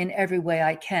people in every way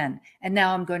I can. And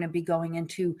now I'm going to be going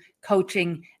into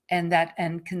coaching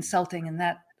and consulting in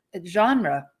that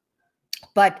genre.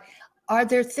 But are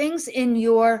there things in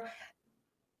your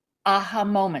aha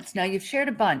moments? Now, you've shared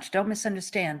a bunch, don't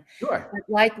misunderstand. Sure.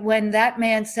 Like when that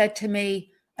man said to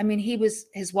me, I mean,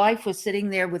 his wife was sitting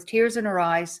there with tears in her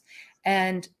eyes,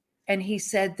 and he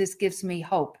said, "This gives me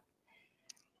hope."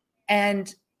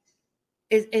 And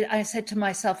I said to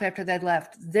myself after they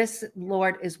left, this,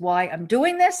 Lord, is why I'm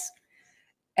doing this.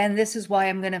 And this is why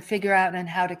I'm going to figure out and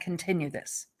how to continue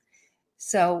this.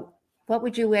 So what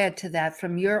would you add to that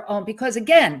from your own? Because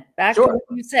again, back to what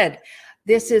you said,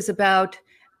 this is about,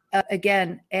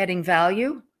 again, adding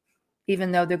value,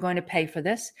 even though they're going to pay for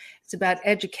this. It's about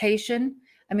education.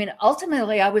 I mean,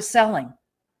 ultimately, I was selling.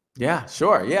 Yeah,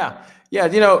 sure. Yeah. Yeah.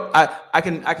 You know, I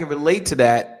can relate to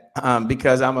that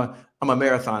because I'm a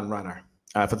marathon runner.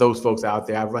 For those folks out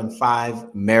there, I've run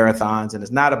 5 marathons, and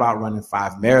it's not about running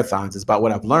 5 marathons. It's about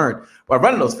what I've learned while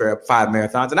running those 5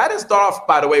 marathons. And I didn't start off,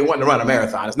 by the way, wanting to run a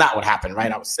marathon. It's not what happened,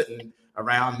 right? I was sitting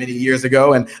around many years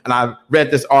ago, and I read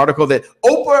this article that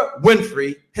Oprah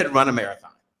Winfrey had run a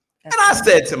marathon. And I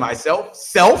said to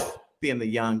myself, being the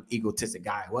young, egotistic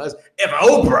guy I was, if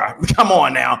Oprah, come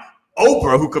on now,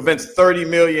 Oprah, who convinced 30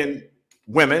 million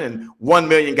women and 1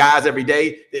 million guys every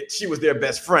day that she was their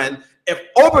best friend, if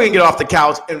Oprah can get off the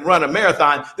couch and run a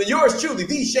marathon, then yours truly,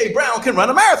 the Shay Brown, can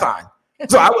run a marathon.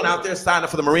 So I went out there, signed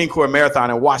up for the Marine Corps Marathon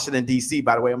in Washington, D.C.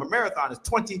 By the way, a marathon is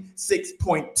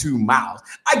 26.2 miles.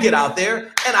 I get out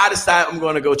there and I decide I'm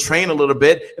going to go train a little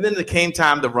bit. And then it came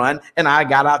time to run. And I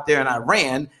got out there and I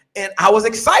ran. And I was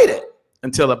excited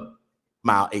until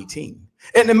mile 18.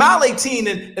 And in mile 18,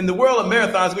 in the world of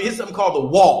marathons, we hit something called the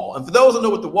wall. And for those who know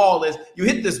what the wall is, you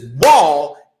hit this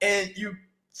wall and you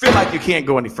feel like you can't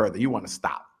go any further. You want to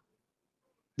stop.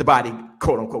 The body,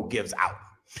 quote unquote, gives out.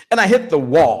 And I hit the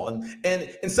wall.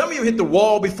 And some of you hit the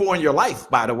wall before in your life,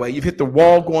 by the way. You've hit the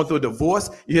wall going through a divorce.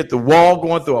 You hit the wall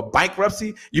going through a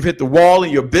bankruptcy. You've hit the wall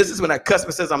in your business when that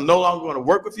customer says, I'm no longer going to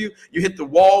work with you. You hit the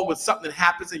wall when something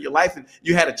happens in your life and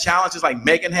you had a challenge just like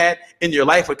Megan had in your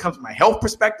life when it comes to my health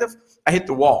perspective. I hit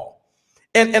the wall.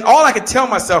 And all I could tell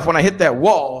myself when I hit that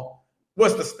wall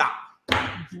was to stop.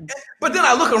 But then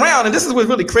I look around, and this is what's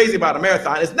really crazy about a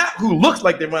marathon. It's not who looks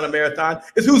like they run a marathon.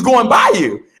 It's who's going by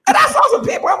you. And I saw some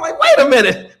people. I'm like, wait a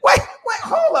minute. Wait,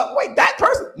 hold up. Wait, that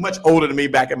person, much older than me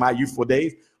back in my youthful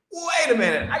days. Wait a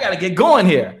minute. I got to get going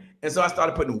here. And so I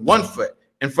started putting one foot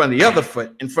in front of the other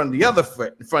foot, in front of the other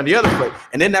foot, in front of the other foot.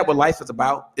 And isn't that what life is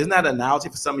about? Isn't that an analogy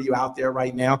for some of you out there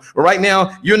right now? But right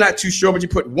now, you're not too sure, but you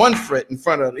put one foot in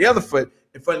front of the other foot,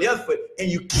 in front of the other foot,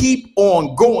 and you keep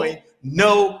on going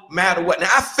no matter what. Now,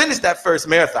 I finished that first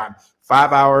marathon,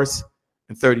 5 hours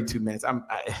and 32 minutes.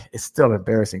 It's still an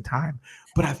embarrassing time,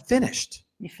 but I finished.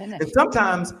 You finished. And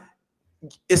sometimes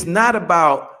it's not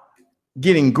about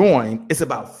getting going, it's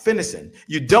about finishing.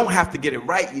 You don't have to get it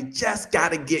right. You just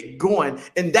got to get going.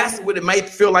 And that's what it might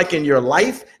feel like in your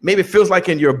life. Maybe it feels like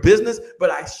in your business,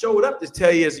 but I showed up to tell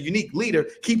you as a unique leader,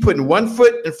 keep putting one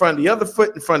foot in front of the other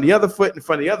foot, in front of the other foot, in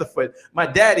front of the other foot. My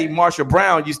daddy, Marshall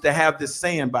Brown, used to have this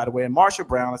saying, by the way, and Marshall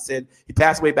Brown, I said, he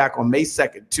passed away back on May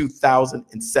 2nd,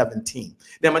 2017.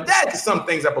 Now, my dad did some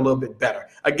things up a little bit better.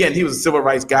 Again, he was a civil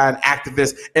rights guy, an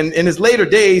activist. And in his later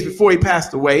days, before he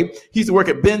passed away, he used to work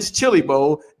at Ben's Chili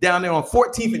Bowl down there on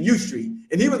 14th and U Street.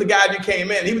 And he was the guy who came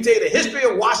in. He would tell you the history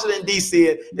of Washington,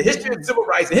 D.C., the history of civil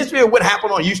rights, the history of what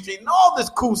happened on U Street, and all this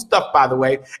cool stuff, by the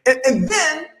way. And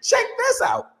then check this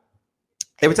out.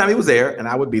 Every time he was there, and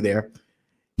I would be there,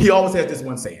 he always had this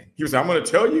one saying. He would say, I'm going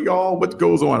to tell you y'all what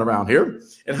goes on around here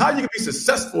and how you can be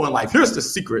successful in life. Here's the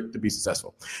secret to be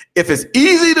successful. If it's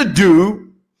easy to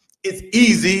do, it's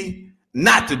easy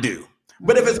not to do.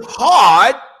 But if it's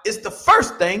hard, it's the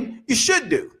first thing you should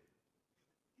do.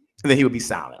 And then he would be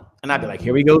silent. And I'd be like,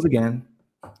 here he goes again.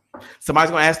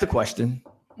 Somebody's going to ask the question.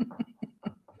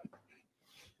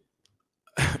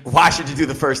 Why should you do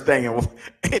the first thing? And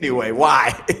anyway,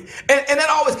 why? And that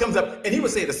always comes up. And he would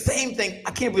say the same thing.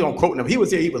 I can't believe I'm quoting him. He would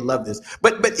say he would love this.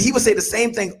 But he would say the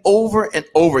same thing over and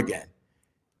over again.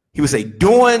 He would say,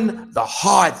 doing the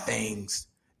hard things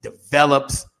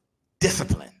develops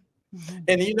discipline. Mm-hmm.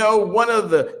 And you know, one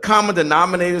of the common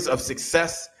denominators of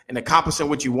success and accomplishing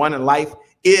what you want in life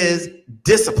is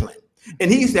discipline.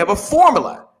 And he used to have a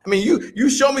formula. I mean, you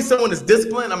show me someone that's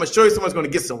disciplined, I'm going to show you someone's going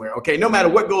to get somewhere, okay? No matter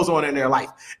what goes on in their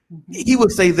life. He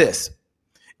would say this,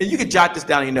 and you can jot this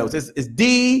down in your notes. It's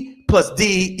D plus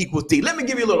D equals D. Let me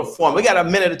give you a little formula. We got a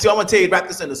minute or two. I'm going to tell you, wrap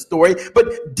this in a story,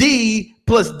 but D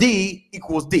plus D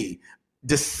equals D.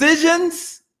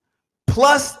 Decisions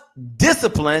plus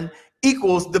discipline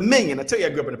equals dominion. I tell you, I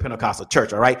grew up in a Pentecostal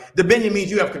church, all right? Dominion means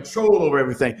you have control over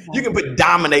everything. You can put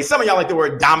dominate. Some of y'all like the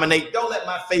word dominate. Don't let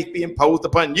my faith be imposed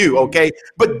upon you, okay?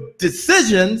 But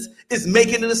decisions is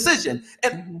making a decision.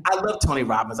 And I love Tony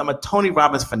Robbins. I'm a Tony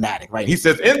Robbins fanatic, right? He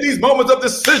says, in these moments of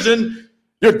decision,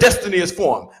 your destiny is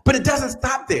formed. But it doesn't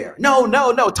stop there. No.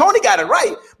 Tony got it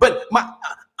right. But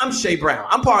I'm Shay Brown.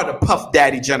 I'm part of the Puff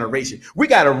Daddy generation. We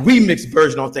got a remix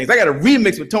version on things. I got a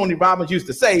remix what Tony Robbins used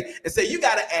to say and say, you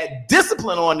got to add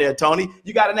discipline on there, Tony.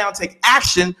 You got to now take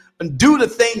action and do the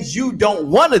things you don't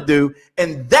want to do.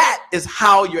 And that is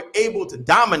how you're able to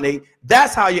dominate.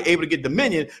 That's how you're able to get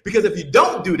dominion. Because if you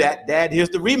don't do that, Dad, here's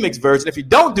the remix version. If you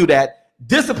don't do that,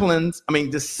 decisions,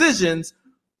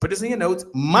 put this in your notes,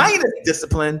 minus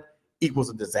discipline equals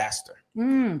a disaster.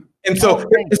 And so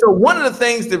one of the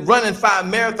things that running 5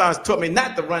 marathons taught me,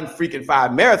 not to run freaking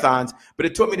 5 marathons, but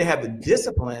it taught me to have the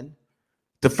discipline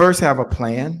to first have a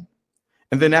plan.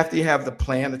 And then after you have the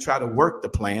plan, to try to work the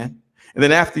plan. And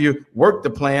then after you work the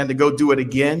plan, to go do it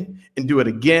again and do it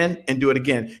again and do it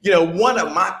again. You know, one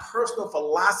of my personal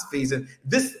philosophies, and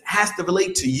this has to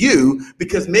relate to you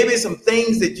because maybe some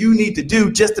things that you need to do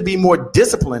just to be more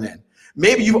disciplined in.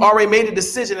 Maybe you've already made a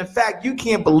decision. In fact, you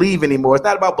can't believe anymore. It's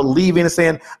not about believing and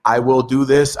saying, I will do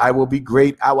this. I will be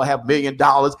great. I will have $1 million.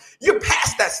 You're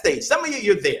past that stage. Some of you,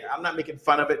 you're there. I'm not making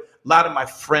fun of it. A lot of my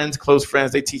friends, close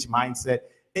friends, they teach mindset,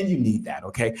 and you need that,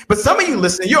 okay? But some of you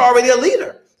listening, you're already a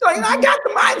leader. You're like, I got the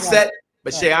mindset,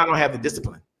 but Shay, I don't have the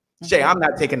discipline. Shay, I'm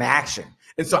not taking the action.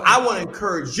 And so I want to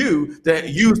encourage you to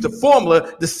use the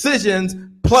formula, decisions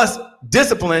plus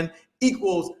discipline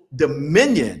equals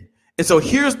dominion. And so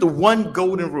here's the one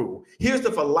golden rule. Here's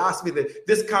the philosophy that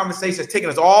this conversation has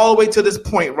taken us all the way to this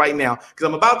point right now, because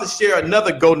I'm about to share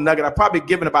another golden nugget. I've probably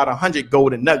given about 100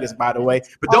 golden nuggets, by the way.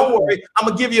 But don't worry, I'm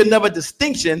going to give you another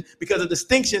distinction, because a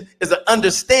distinction is an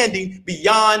understanding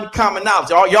beyond common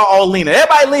knowledge. Y'all all leaning.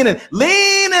 Everybody leaning.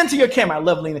 Lean into your camera. I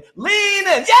love leaning. Lean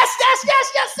in. Yes.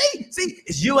 See,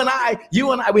 it's you and I,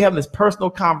 we having this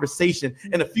personal conversation,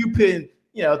 and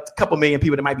a couple million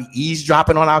people that might be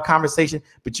eavesdropping on our conversation,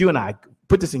 but you and I,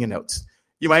 put this in your notes.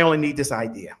 You might only need this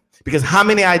idea, because how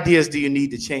many ideas do you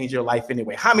need to change your life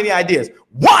anyway? How many ideas?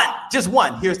 One, just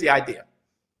one. Here's the idea.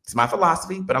 It's my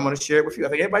philosophy, but I'm going to share it with you. I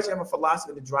think everybody should have a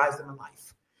philosophy that drives them in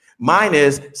life. Mine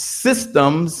is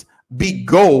systems beat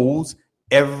goals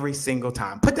every single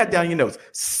time. Put that down in your notes.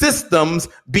 Systems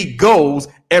beat goals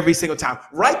every single time.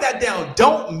 Write that down.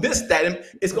 Don't miss that. And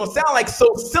it's going to sound like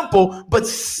so simple, but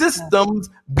systems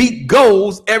beat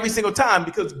goals every single time,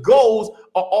 because goals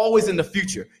are always in the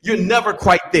future. You're never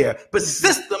quite there. But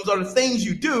systems are the things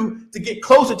you do to get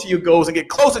closer to your goals and get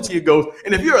closer to your goals.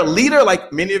 And if you're a leader,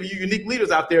 like many of you unique leaders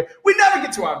out there, we never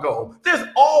get to our goal. There's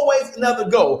always another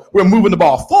goal. We're moving the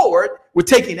ball forward. We're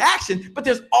taking action, but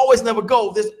there's always another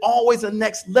goal. There's always a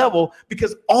next level,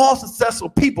 because all successful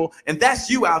people, and that's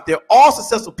you out there, all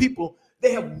successful people,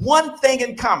 they have one thing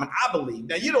in common, I believe.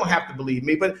 Now, you don't have to believe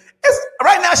me, but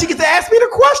right now she gets to ask me the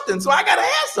question, so I got to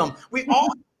ask them. We all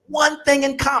have one thing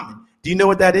in common. Do you know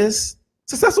what that is?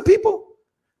 Successful people,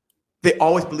 they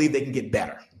always believe they can get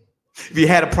better. If you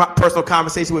had a personal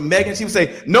conversation with Megan, she would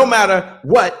say, no matter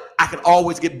what, I can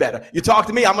always get better. You talk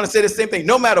to me, I'm going to say the same thing.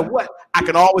 No matter what, I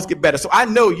can always get better. So I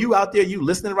know you out there, you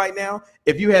listening right now,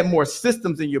 if you had more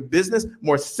systems in your business,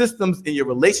 more systems in your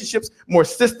relationships, more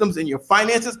systems in your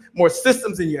finances, more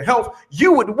systems in your health,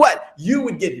 you would what? You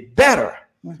would get better,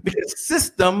 because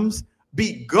systems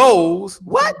beat goals,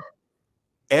 what?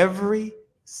 Every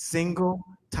single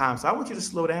time. So I want you to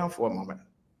slow down for a moment.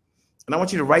 And I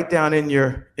want you to write down in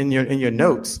your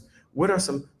notes, what are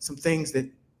some things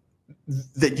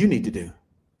that you need to do?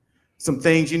 Some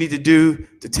things you need to do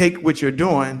to take what you're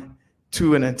doing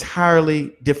to an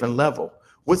entirely different level.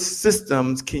 What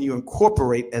systems can you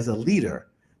incorporate as a leader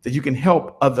that you can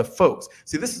help other folks?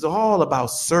 See, this is all about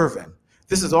serving.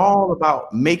 This is all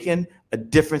about making a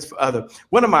difference for others.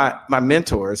 One of my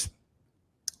mentors,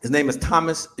 his name is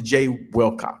Thomas J.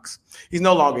 Wilcox. He's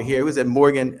no longer here. He was at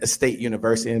Morgan State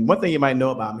University. And one thing you might know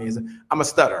about me is I'm a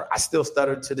stutterer. I still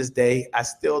stutter to this day. I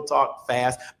still talk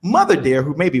fast. Mother dear,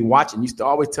 who may be watching, used to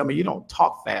always tell me, you don't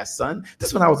talk fast, son. This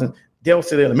is when I was in Dale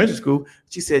City Elementary School.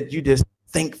 She said, you just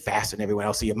think faster than everyone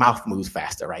else, so your mouth moves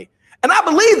faster, right? And I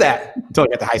believe that until I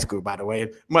got to high school, by the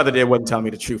way. Mother dear wasn't telling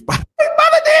me the truth. Mother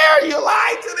dear, you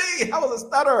lied to me. I was a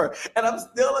stutterer, and I'm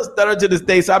still a stutterer to this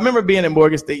day. So I remember being at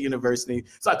Morgan State University.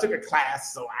 So I took a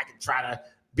class so I could try to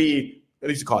be, they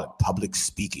used to call it public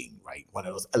speaking, right? One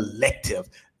of those elective.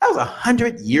 That was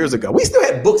 100 years ago. We still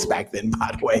had books back then,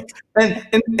 by the way.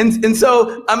 And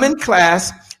so I'm in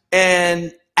class,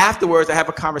 and afterwards I have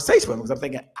a conversation with him, because I'm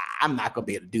thinking, I'm not going to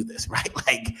be able to do this, right?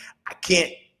 Like, I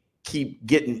can't keep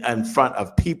getting in front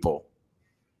of people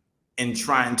and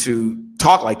trying to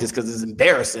talk like this because it's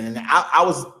embarrassing. And I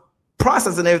was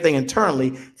processing everything internally,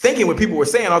 thinking what people were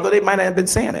saying, although they might not have been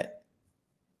saying it.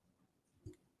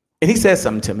 And he said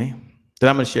something to me that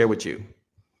I'm going to share with you.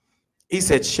 He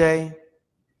said, Shay,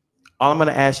 all I'm going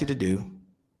to ask you to do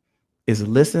is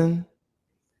listen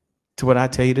to what I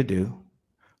tell you to do,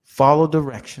 follow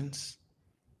directions,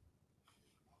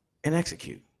 and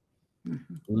execute.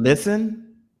 Mm-hmm.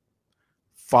 Listen,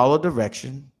 follow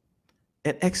direction,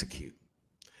 and execute.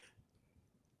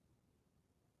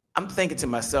 I'm thinking to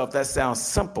myself, that sounds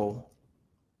simple,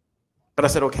 but I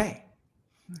said, okay.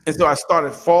 And so I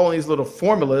started following these little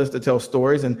formulas to tell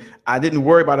stories, and I didn't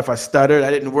worry about if I stuttered.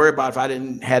 I didn't worry about if I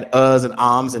didn't had uhs and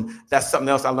ums, and that's something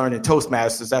else I learned in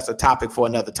Toastmasters. That's a topic for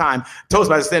another time.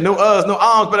 Toastmasters said no uhs, no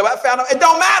ums, but I found out it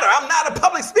don't matter. I'm not a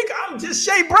public speaker. I'm just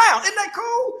Shay Brown. Isn't that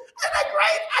cool? Isn't that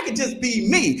great? I could just be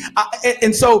me.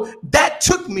 And so that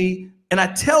took me, and I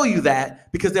tell you that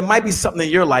because there might be something in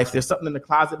your life. There's something in the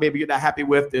closet maybe you're not happy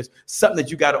with. There's something that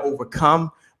you got to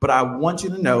overcome. But I want you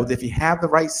to know that if you have the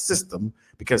right system,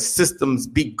 because systems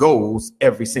beat goals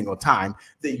every single time,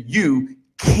 that you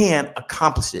can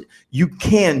accomplish it. You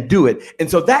can do it. And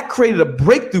so that created a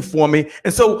breakthrough for me.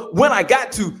 And so when I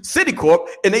got to Citicorp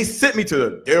and they sent me to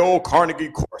the Dale Carnegie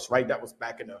course, right? That was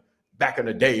back in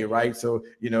the day, right? So,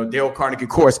 Dale Carnegie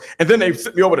course. And then they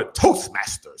sent me over to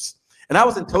Toastmasters. And I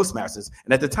was in Toastmasters.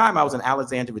 And at the time, I was in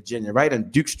Alexandria, Virginia, right on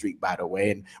Duke Street, by the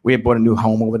way. And we had bought a new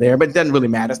home over there, but it doesn't really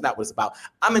matter. That's not what it's about.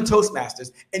 I'm in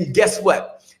Toastmasters. And guess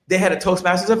what? They had a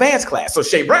Toastmasters advanced class. So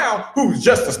Shay Brown, who's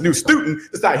just a new student,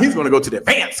 decided he's going to go to the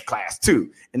advanced class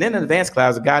too. And then in the advanced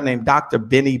class, a guy named Dr.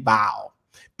 Benny Bauh,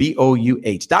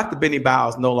 B-O-U-H. Dr. Benny Bauh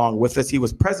is no longer with us. He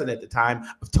was president at the time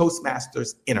of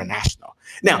Toastmasters International.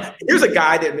 Now, here's a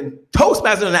guy that had been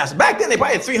Toastmasters International. Back then, they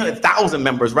probably had 300,000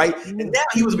 members, right? And now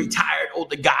he was a retired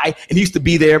older guy, and he used to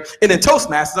be there. And in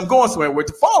Toastmasters, I'm going somewhere where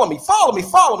to follow me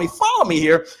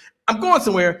here. I'm going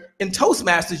somewhere. In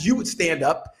Toastmasters, you would stand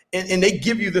up, and they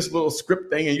give you this little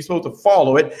script thing, and you're supposed to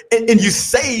follow it. And you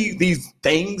say these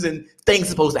things, and things are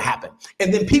supposed to happen.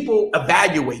 And then people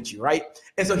evaluate you, right?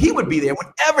 And so he would be there.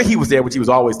 Whenever he was there, which he was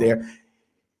always there,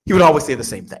 he would always say the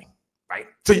same thing, right?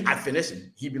 So I'd finish,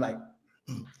 and he'd be like,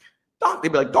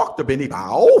 they'd be like, Dr. Benny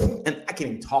Bauh. And I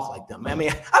can't even talk like them. I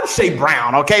mean, I'm Shay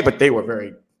Brown, okay? But they were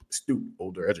very astute,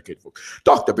 older, educated folks.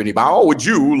 Dr. Benny Bauh, would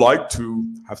you like to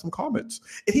have some comments?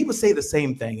 And he would say the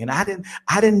same thing. And I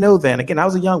didn't know then. Again, I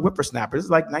was a young whippersnapper. This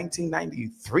is like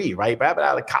 1993, right? But I've been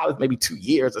out of college maybe 2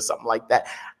 years or something like that.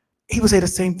 He would say the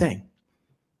same thing.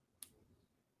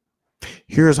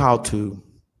 Here's how to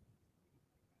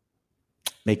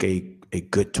make a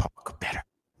good talk better.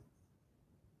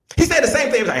 He said the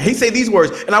same thing. He said these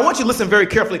words, and I want you to listen very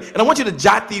carefully, and I want you to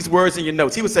jot these words in your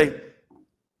notes. He would say,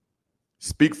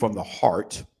 speak from the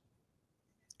heart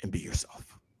and be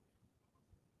yourself.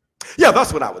 Yeah,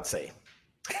 that's what I would say.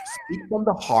 Speak from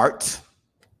the heart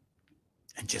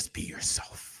and just be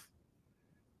yourself.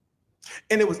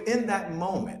 And it was in that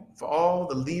moment for all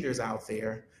the leaders out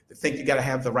there that think you got to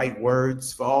have the right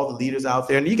words, for all the leaders out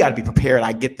there, and you got to be prepared.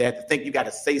 I get that. To think you got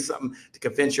to say something to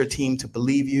convince your team to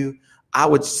believe you. I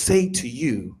would say to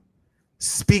you,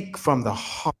 speak from the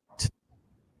heart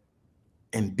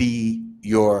and be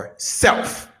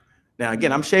yourself. Now,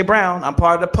 again, I'm Shay Brown. I'm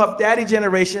part of the Puff Daddy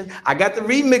generation. I got the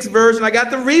remix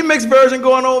version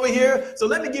going over here. So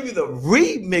let me give you the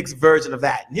remix version of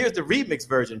that. And here's the remix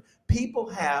version. People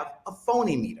have a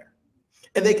phony meter,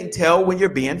 and they can tell when you're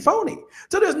being phony.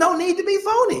 So there's no need to be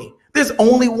phony. There's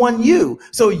only one you.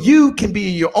 So you can be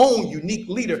your own unique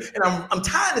leader. And I'm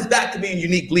tying this back to being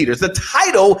unique leaders. The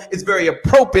title is very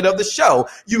appropriate of the show.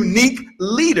 Unique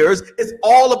Leaders is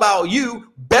all about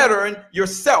you bettering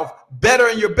yourself,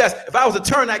 bettering your best. If I was to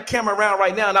turn that camera around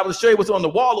right now and I was to show you what's on the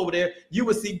wall over there, you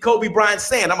would see Kobe Bryant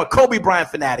saying, I'm a Kobe Bryant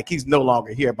fanatic. He's no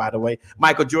longer here, by the way.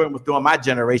 Michael Jordan was doing my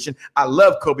generation. I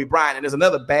love Kobe Bryant. And there's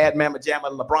another bad mamma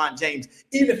jamma, LeBron James.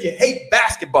 Even if you hate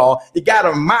basketball, you got to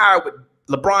admire what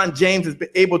LeBron James has been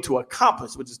able to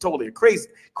accomplish, which is totally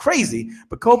crazy.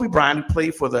 But Kobe Bryant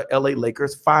played for the LA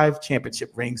Lakers, 5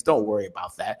 championship rings. Don't worry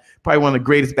about that. Probably one of the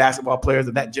greatest basketball players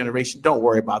of that generation. Don't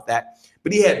worry about that.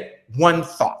 But he had one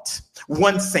thought,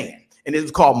 one saying, and it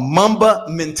was called Mamba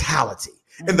mentality.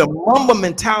 And the Mamba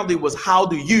mentality was, how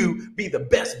do you be the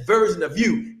best version of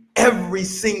you every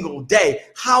single day?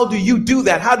 How do you do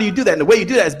that? And the way you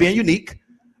do that is being unique.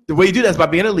 The way you do that is by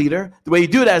being a leader. The way you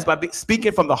do that is by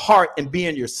speaking from the heart and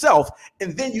being yourself.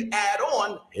 And then you add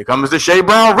on, here comes the Shay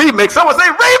Brown remix. Someone say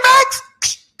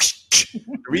remix.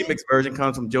 The remix version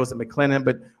comes from Joseph McClendon,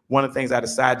 but one of the things I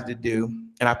decided to do,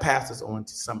 and I pass this on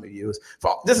to some of you, is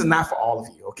this is not for all of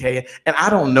you, okay? And I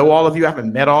don't know all of you. I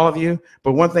haven't met all of you.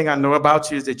 But one thing I know about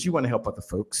you is that you want to help other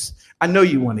folks. I know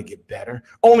you want to get better.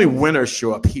 Only winners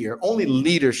show up here. Only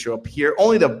leaders show up here.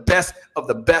 Only the best of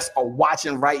the best are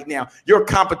watching right now. Your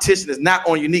competition is not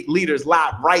on Unique Leaders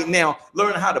Live right now,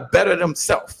 learning how to better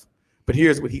themselves. But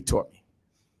here's what he taught me.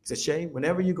 He said, Shay,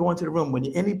 whenever you go into the room, when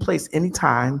you're any place,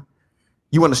 anytime,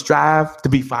 you want to strive to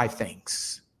be 5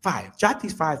 things. 5. Jot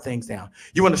these 5 things down.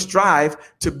 You want to strive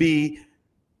to be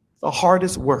the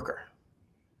hardest worker.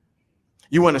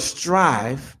 You want to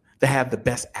strive to have the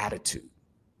best attitude.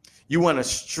 You want to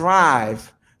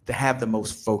strive to have the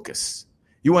most focus.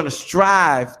 You want to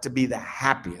strive to be the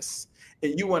happiest.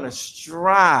 And you want to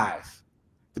strive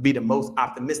to be the most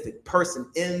optimistic person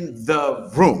in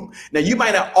the room. Now, you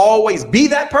might not always be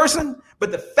that person, but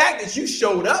the fact that you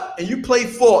showed up and you played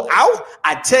full out,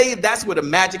 I tell you, that's where the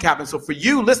magic happens. So for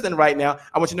you listening right now,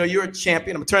 I want you to know you're a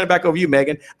champion. I'm going to turn it back over to you,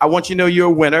 Megan. I want you to know you're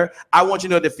a winner. I want you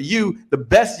to know that for you, the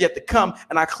best is yet to come.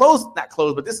 And I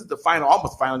but this is the final,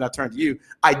 almost final, and I turn to you,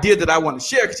 idea that I want to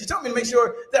share, because you told me to make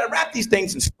sure that I wrap these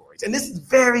things in stories. And this is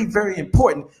very, very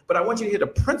important, but I want you to hear the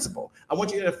principle. I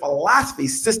want you to hear the philosophy,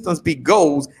 systems be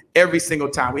goals every single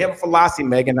time. We have a philosophy,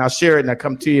 Megan, and I'll share it and I'll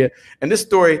come to you. And this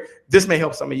story, this may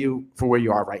help some of you for where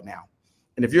you are right now.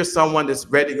 And if you're someone that's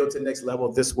ready to go to the next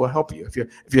level, this will help you. If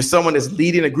you're someone that's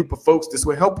leading a group of folks, this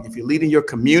will help you. If you're leading your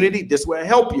community, this will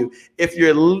help you. If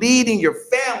you're leading your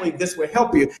family, this will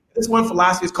help you. This one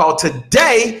philosophy is called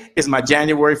Today is my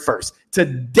January 1st.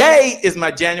 Today is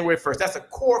my January 1st. That's a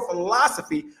core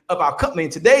philosophy of our company.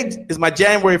 And today is my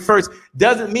January 1st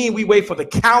doesn't mean we wait for the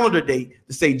calendar date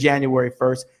to say January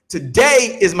 1st.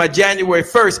 Today is my January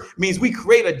 1st means we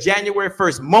create a January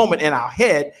 1st moment in our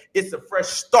head. It's a fresh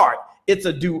start. It's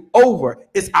a do-over.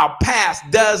 It's our past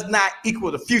does not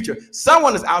equal the future.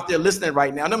 Someone is out there listening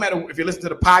right now. No matter if you're listening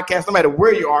to the podcast, no matter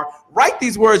where you are, write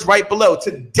these words right below.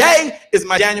 Today is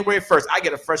my January 1st. I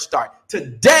get a fresh start.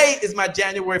 Today is my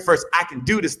January 1st. I can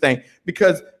do this thing,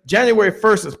 because January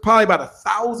 1st is probably about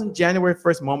 1,000 January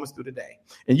 1st moments through the day.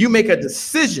 And you make a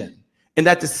decision, and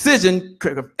that decision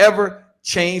could have ever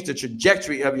changed the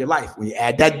trajectory of your life. When you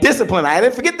add that discipline, I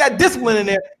didn't forget that discipline in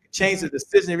there. Change the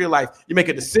decision of your life. You make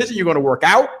a decision, you're going to work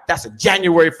out. That's a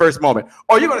January 1st moment.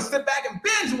 Or you're going to sit back and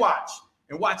binge watch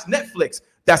and watch Netflix.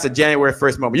 That's a January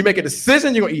 1st moment. You make a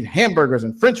decision, you're going to eat hamburgers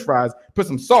and French fries, put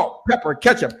some salt, pepper,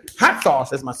 ketchup, hot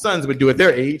sauce, as my sons would do at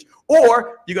their age.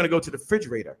 Or you're going to go to the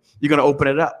refrigerator. You're going to open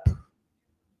it up.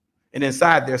 And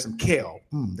inside there's some kale.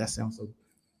 That sounds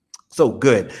so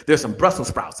good. There's some Brussels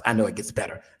sprouts. I know it gets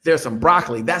better. There's some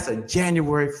broccoli. That's a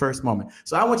January 1st moment.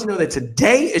 So I want you to know that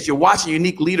today, as you're watching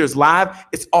Unique Leaders Live,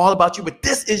 it's all about you. But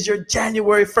this is your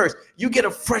January 1st. You get a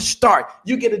fresh start.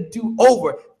 You get a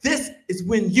do-over. This is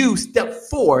when you step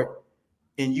forward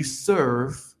and you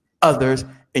serve others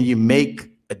and you make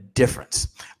a difference.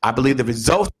 I believe the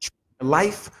results in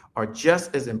life are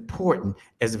just as important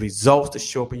as the results that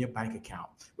show up in your bank account.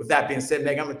 With that being said,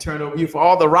 Meg, I'm going to turn it over to you. For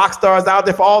all the rock stars out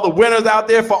there, for all the winners out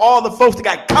there, for all the folks that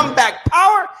got comeback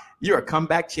power, you're a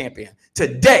comeback champion.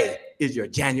 Today is your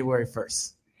January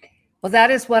 1st. Well,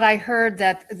 that is what I heard.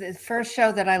 That the first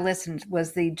show that I listened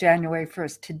was the January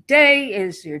 1st. Today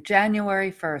is your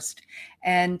January 1st.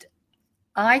 And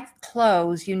I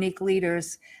close Unique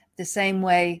Leaders the same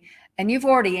way. And you've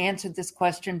already answered this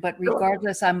question, but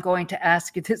regardless, I'm going to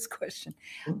ask you this question.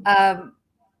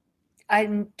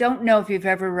 I don't know if you've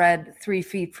ever read 3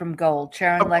 Feet from Gold,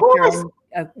 Sharon Lecter.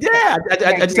 I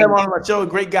just had him on my show. A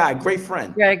great guy, great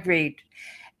friend. Greg Reed.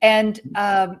 And,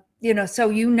 so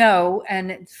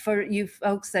and for you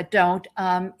folks that don't,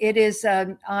 it is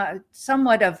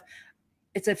somewhat of,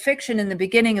 it's a fiction in the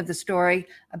beginning of the story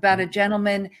about a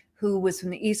gentleman who was from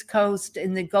the East Coast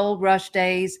in the gold rush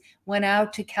days, went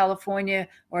out to California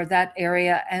or that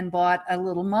area and bought a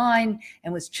little mine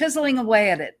and was chiseling away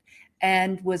at it,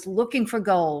 and was looking for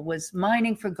gold, was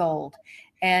mining for gold.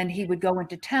 And he would go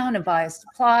into town and buy his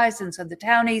supplies. And so the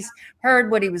townies heard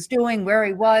what he was doing, where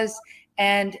he was,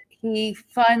 and he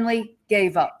finally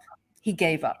gave up. He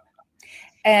gave up.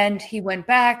 And he went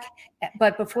back,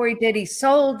 but before he did, he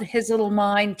sold his little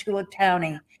mine to a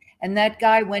townie. And that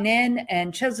guy went in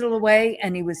and chiseled away,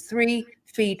 and he was 3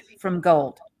 feet from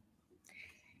gold.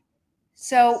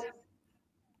 So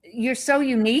you're so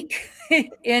unique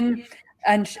in...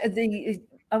 And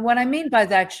what I mean by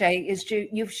that, Shay, is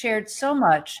you've shared so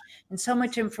much and so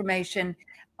much information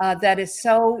that is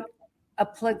so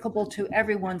applicable to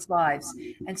everyone's lives.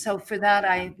 And so for that,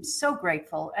 I'm so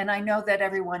grateful. And I know that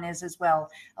everyone is as well.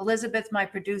 Elizabeth, my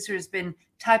producer, has been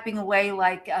typing away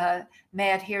like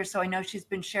mad here. So I know she's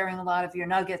been sharing a lot of your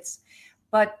nuggets.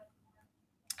 But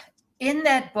in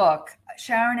that book,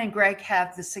 Sharon and Greg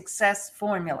have the success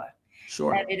formula.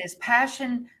 Sure. And it is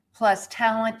passion plus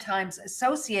talent times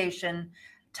association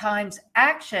times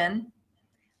action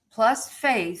plus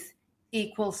faith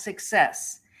equals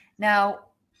success. Now,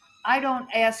 I don't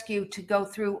ask you to go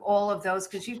through all of those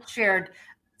because you've shared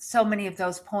so many of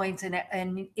those points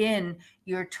in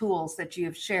your tools that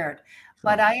you've shared. Sure.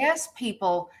 But I ask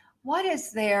people, what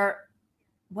is their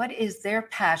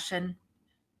passion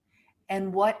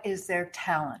and what is their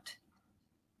talent?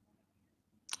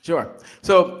 Sure.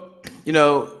 So,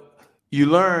 you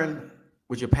learn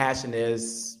what your passion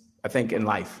is, I think, in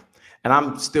life. And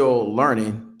I'm still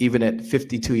learning, even at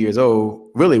 52 years old,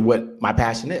 really what my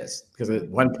passion is. Because at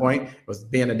one point it was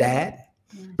being a dad,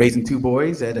 raising 2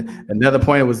 boys. At another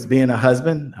point it was being a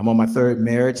husband. I'm on my 3rd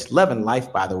marriage, loving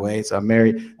life, by the way. So I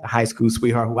married a high school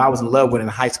sweetheart who I was in love with in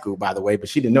high school, by the way. But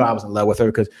she didn't know I was in love with her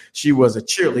because she was a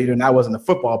cheerleader and I wasn't a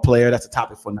football player. That's a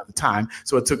topic for another time.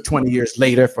 So it took 20 years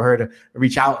later for her to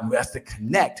reach out and us to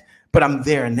connect. But I'm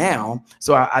there now.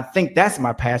 So I think that's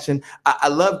my passion. I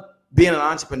love being an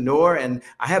entrepreneur, and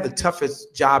I have the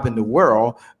toughest job in the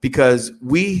world because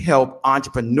we help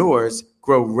entrepreneurs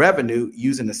grow revenue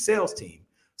using a sales team.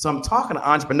 So I'm talking to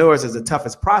entrepreneurs as the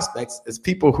toughest prospects as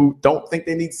people who don't think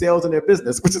they need sales in their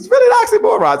business, which is really an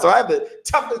oxymoron. So I have the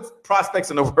toughest prospects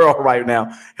in the world right now,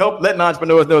 letting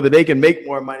entrepreneurs know that they can make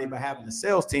more money by having a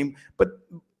sales team. But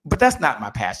that's not my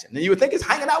passion. And you would think it's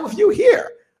hanging out with you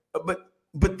here, but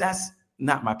that's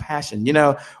not my passion.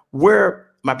 Where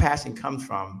my passion comes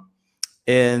from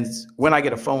is when I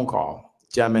get a phone call.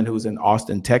 Gentleman who's in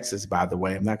Austin, Texas, by the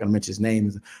way, I'm not going to mention his name,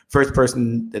 is the first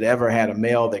person that ever had a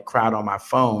male that cried on my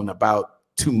phone about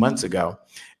 2 months ago.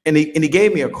 And he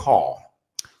gave me a call,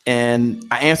 and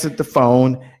I answered the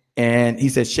phone, and he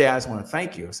said, "Shay, I just want to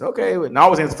thank you." I said, "Okay." And I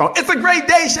always answer the phone. "It's a great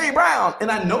day, Shay Brown." And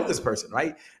I know this person,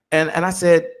 right? And I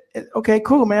said, "Okay,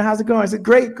 cool, man. How's it going?" I said,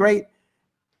 "Great."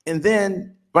 And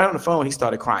then right on the phone, he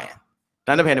started crying.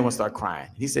 I never had anyone start crying.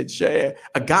 He said, "Shay,"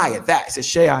 a guy at that, he said,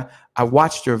 "Shay, I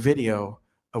watched your video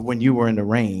of when you were in the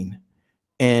rain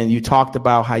and you talked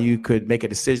about how you could make a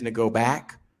decision to go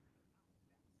back,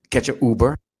 catch an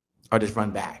Uber, or just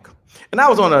run back." And I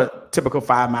was on a typical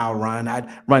 5-mile run. I'd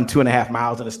run 2.5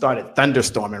 miles and it started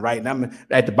thunderstorming, right? And I'm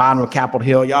at the bottom of Capitol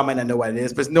Hill. Y'all may not know what it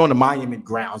is, but it's on the Monument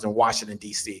Grounds in Washington,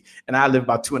 D.C. And I live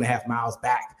about 2.5 miles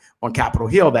back on Capitol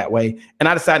Hill that way. And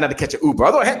I decided not to catch an Uber.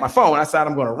 Although I had my phone, I decided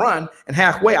I'm going to run. And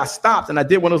halfway I stopped and I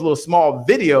did one of those little small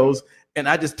videos. And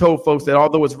I just told folks that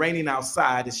although it's raining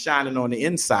outside, it's shining on the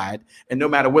inside. And no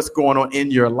matter what's going on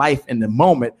in your life in the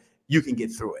moment, you can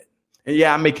get through it. And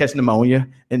yeah, I may catch pneumonia.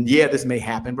 And yeah, this may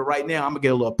happen. But right now, I'm going to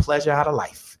get a little pleasure out of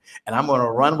life. And I'm going to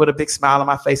run with a big smile on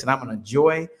my face. And I'm going to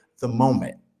enjoy the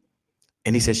moment.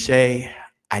 And he said, "Shay,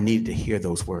 I needed to hear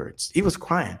those words." He was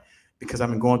crying because I've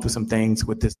been going through some things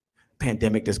with this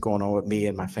pandemic that's going on with me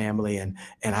and my family. And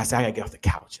I said, I got to get off the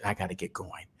couch and I got to get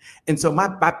going. And so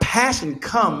my passion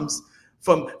comes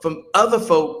from other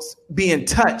folks being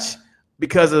touched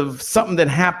because of something that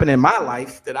happened in my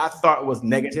life that I thought was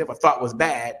negative, I thought was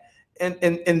bad.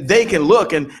 And they can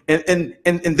look and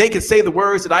they can say the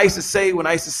words that I used to say when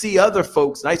I used to see other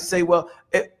folks. And I used to say, well,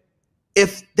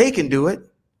 if they can do it,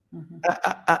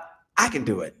 I can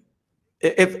do it.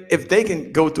 If they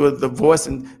can go through a divorce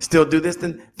and still do this,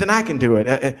 then I can do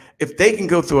it. If they can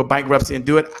go through a bankruptcy and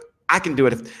do it, I can do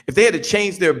it. If they had to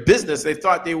change their business, they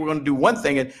thought they were going to do one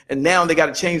thing and now they got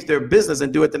to change their business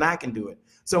and do it, then I can do it.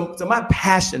 So my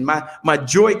passion, my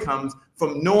joy comes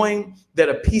from knowing that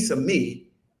a piece of me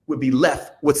would be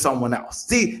left with someone else.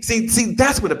 See,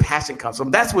 that's where the passion comes from.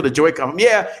 That's where the joy comes from.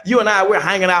 Yeah, you and I, we're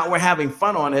hanging out, we're having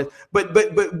fun on it, but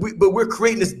we're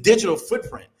creating this digital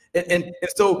footprint. And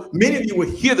so many of you will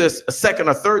hear this a second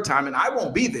or third time, and I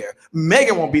won't be there.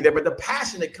 Megan won't be there, but the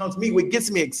passion that comes to me, what gets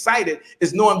me excited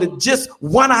is knowing that just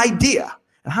one idea.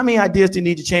 And how many ideas do you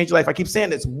need to change your life? I keep saying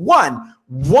this. One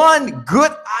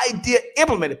good idea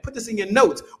implemented. Put this in your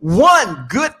notes. One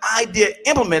good idea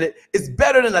implemented is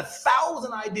better than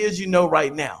 1,000 ideas you know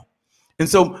right now. And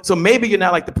so maybe you're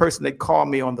not like the person that called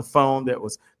me on the phone that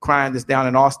was crying this down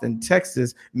in Austin,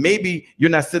 Texas. Maybe you're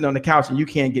not sitting on the couch and you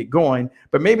can't get going,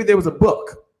 but maybe there was a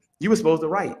book you were supposed to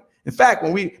write. In fact,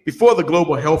 before the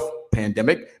global health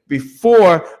pandemic,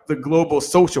 before the global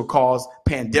social cause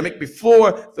pandemic,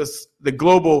 before the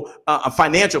global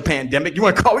financial pandemic, we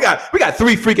got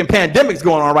 3 freaking pandemics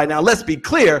going on right now. Let's be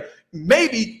clear.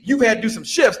 Maybe you've had to do some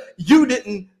shifts. You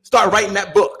didn't start writing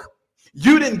that book.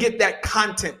 You didn't get that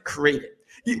content created.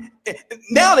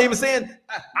 Now they're even saying,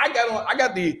 I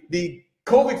got the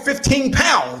COVID 15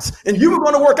 pounds and you were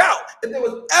going to work out. If there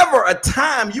was ever a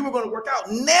time you were going to work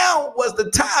out, now was the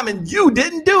time and you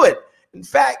didn't do it. In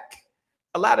fact,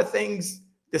 a lot of things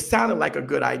that sounded like a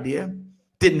good idea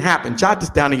didn't happen. Jot this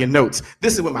down in your notes.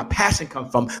 This is where my passion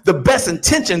comes from. The best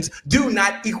intentions do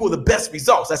not equal the best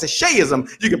results. That's a Shayism.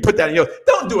 You can put that in yours.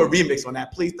 Don't do a remix on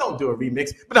that, please. Don't do a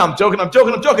remix. But I'm joking.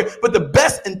 But the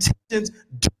best intentions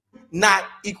do not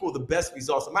equal the best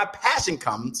results. And my passion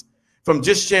comes from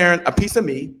just sharing a piece of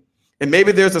me, and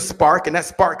maybe there's a spark, and that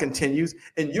spark continues,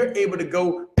 and you're able to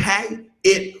go pay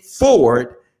it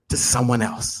forward to someone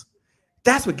else.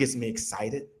 That's what gets me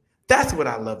excited. That's what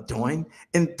I love doing,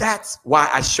 and that's why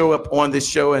I show up on this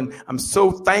show, and I'm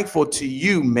so thankful to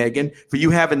you, Megan, for you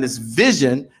having this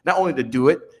vision, not only to do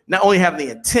it, not only having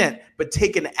the intent, but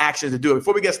taking the action to do it.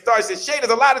 Before we get started, Shay,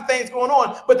 there's a lot of things going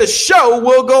on, but the show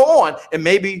will go on, and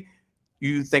maybe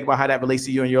you think about how that relates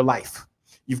to you in your life.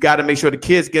 You've got to make sure the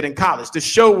kids get in college. The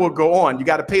show will go on. You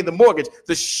got to pay the mortgage.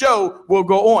 The show will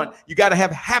go on. You got to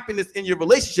have happiness in your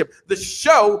relationship. The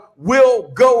show will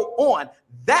go on.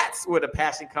 That's where the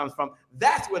passion comes from.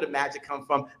 That's where the magic comes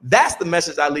from. That's the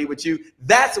message I leave with you.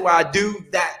 That's why I do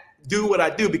what I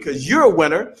do, because you're a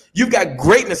winner. You've got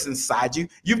greatness inside you.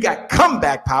 You've got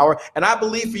comeback power. And I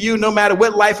believe for you, no matter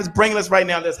what life is bringing us right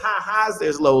now, there's high highs,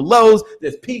 there's low lows,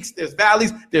 there's peaks, there's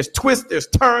valleys, there's twists, there's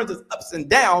turns, there's ups and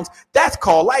downs. That's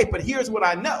called life. But here's what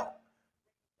I know.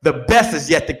 The best is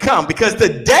yet to come, because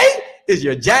today is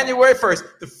your January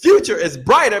 1st. The future is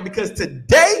brighter because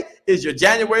today is your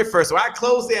January 1st. So I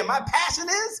close there. My passion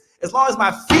is, as long as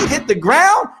my feet hit the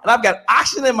ground and I've got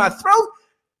oxygen in my throat,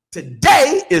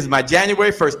 today is my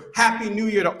January 1st. Happy New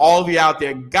Year to all of you out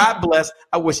there. God bless.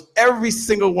 I wish every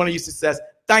single one of you success.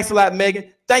 Thanks a lot,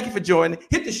 Megan. Thank you for joining.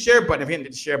 Hit the share button if you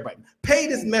hit the share button. Pay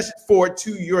this message forward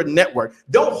to your network.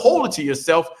 Don't hold it to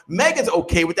yourself. Megan's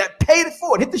okay with that. Pay it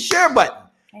forward. Hit the share button.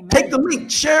 Amen. Take the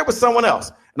link. Share it with someone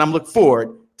else. And I'm looking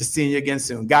forward to seeing you again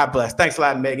soon. God bless. Thanks a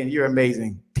lot, Megan. You're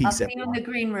amazing. Peace. I'll see you in the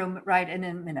green room right in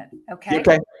a minute. Okay.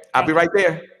 Okay. I'll be right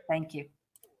there. Thank you.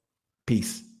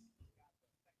 Peace.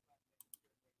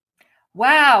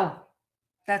 Wow.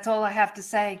 That's all I have to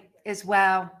say is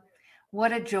wow.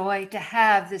 What a joy to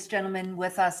have this gentleman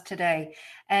with us today.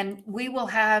 And we will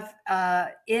have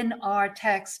in our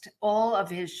text all of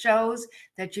his shows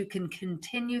that you can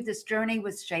continue this journey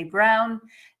with Shay Brown.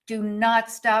 Do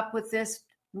not stop with this.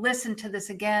 Listen to this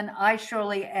again. I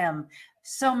surely am.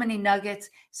 So many nuggets,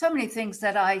 so many things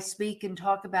that I speak and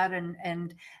talk about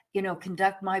and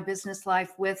conduct my business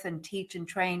life with and teach and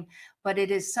train. But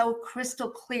it is so crystal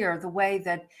clear the way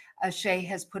that Shay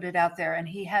has put it out there. And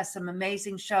he has some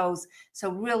amazing shows.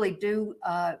 So really do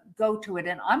go to it.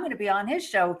 And I'm going to be on his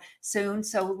show soon.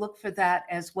 So look for that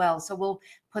as well. So we'll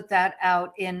put that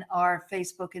out in our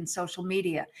Facebook and social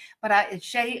media. But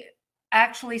Shay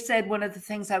actually said one of the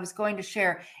things I was going to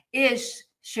share is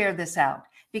share this out,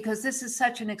 because this is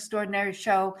such an extraordinary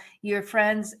show. Your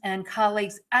friends and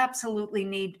colleagues absolutely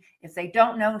need, if they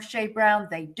don't know Shay Brown,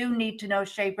 they do need to know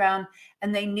Shay Brown,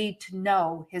 and they need to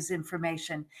know his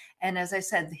information. And as I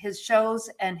said, his shows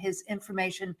and his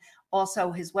information,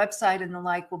 also his website and the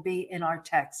like, will be in our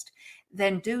text.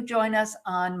 Then do join us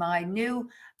on my new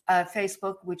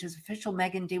Facebook, which is official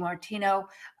Megan DiMartino.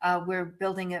 We're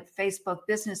building a Facebook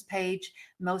business page.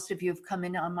 Most of you have come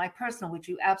in on my personal, which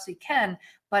you absolutely can,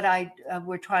 but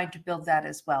we're trying to build that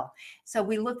as well. So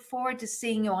we look forward to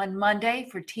seeing you on Monday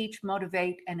for Teach,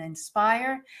 Motivate, and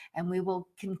Inspire. And we will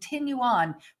continue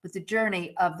on with the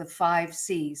journey of the 5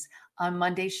 C's on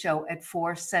Monday's show at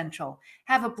 4 Central.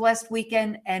 Have a blessed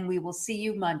weekend, and we will see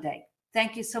you Monday.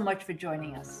 Thank you so much for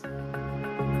joining us.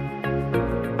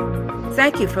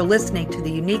 Thank you for listening to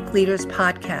the Unique Leaders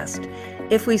Podcast.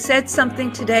 If we said something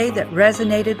today that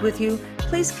resonated with you,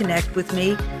 please connect with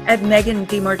me at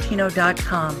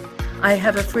megandimartino.com. I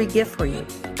have a free gift for you,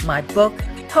 my book,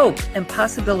 Hope and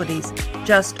Possibilities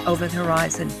Just Over the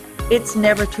Horizon. It's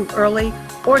never too early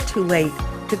or too late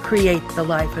to create the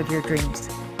life of your dreams.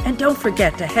 And don't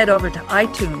forget to head over to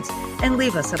iTunes and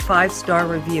leave us a 5-star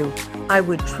review. I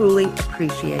would truly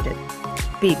appreciate it.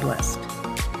 Be blessed.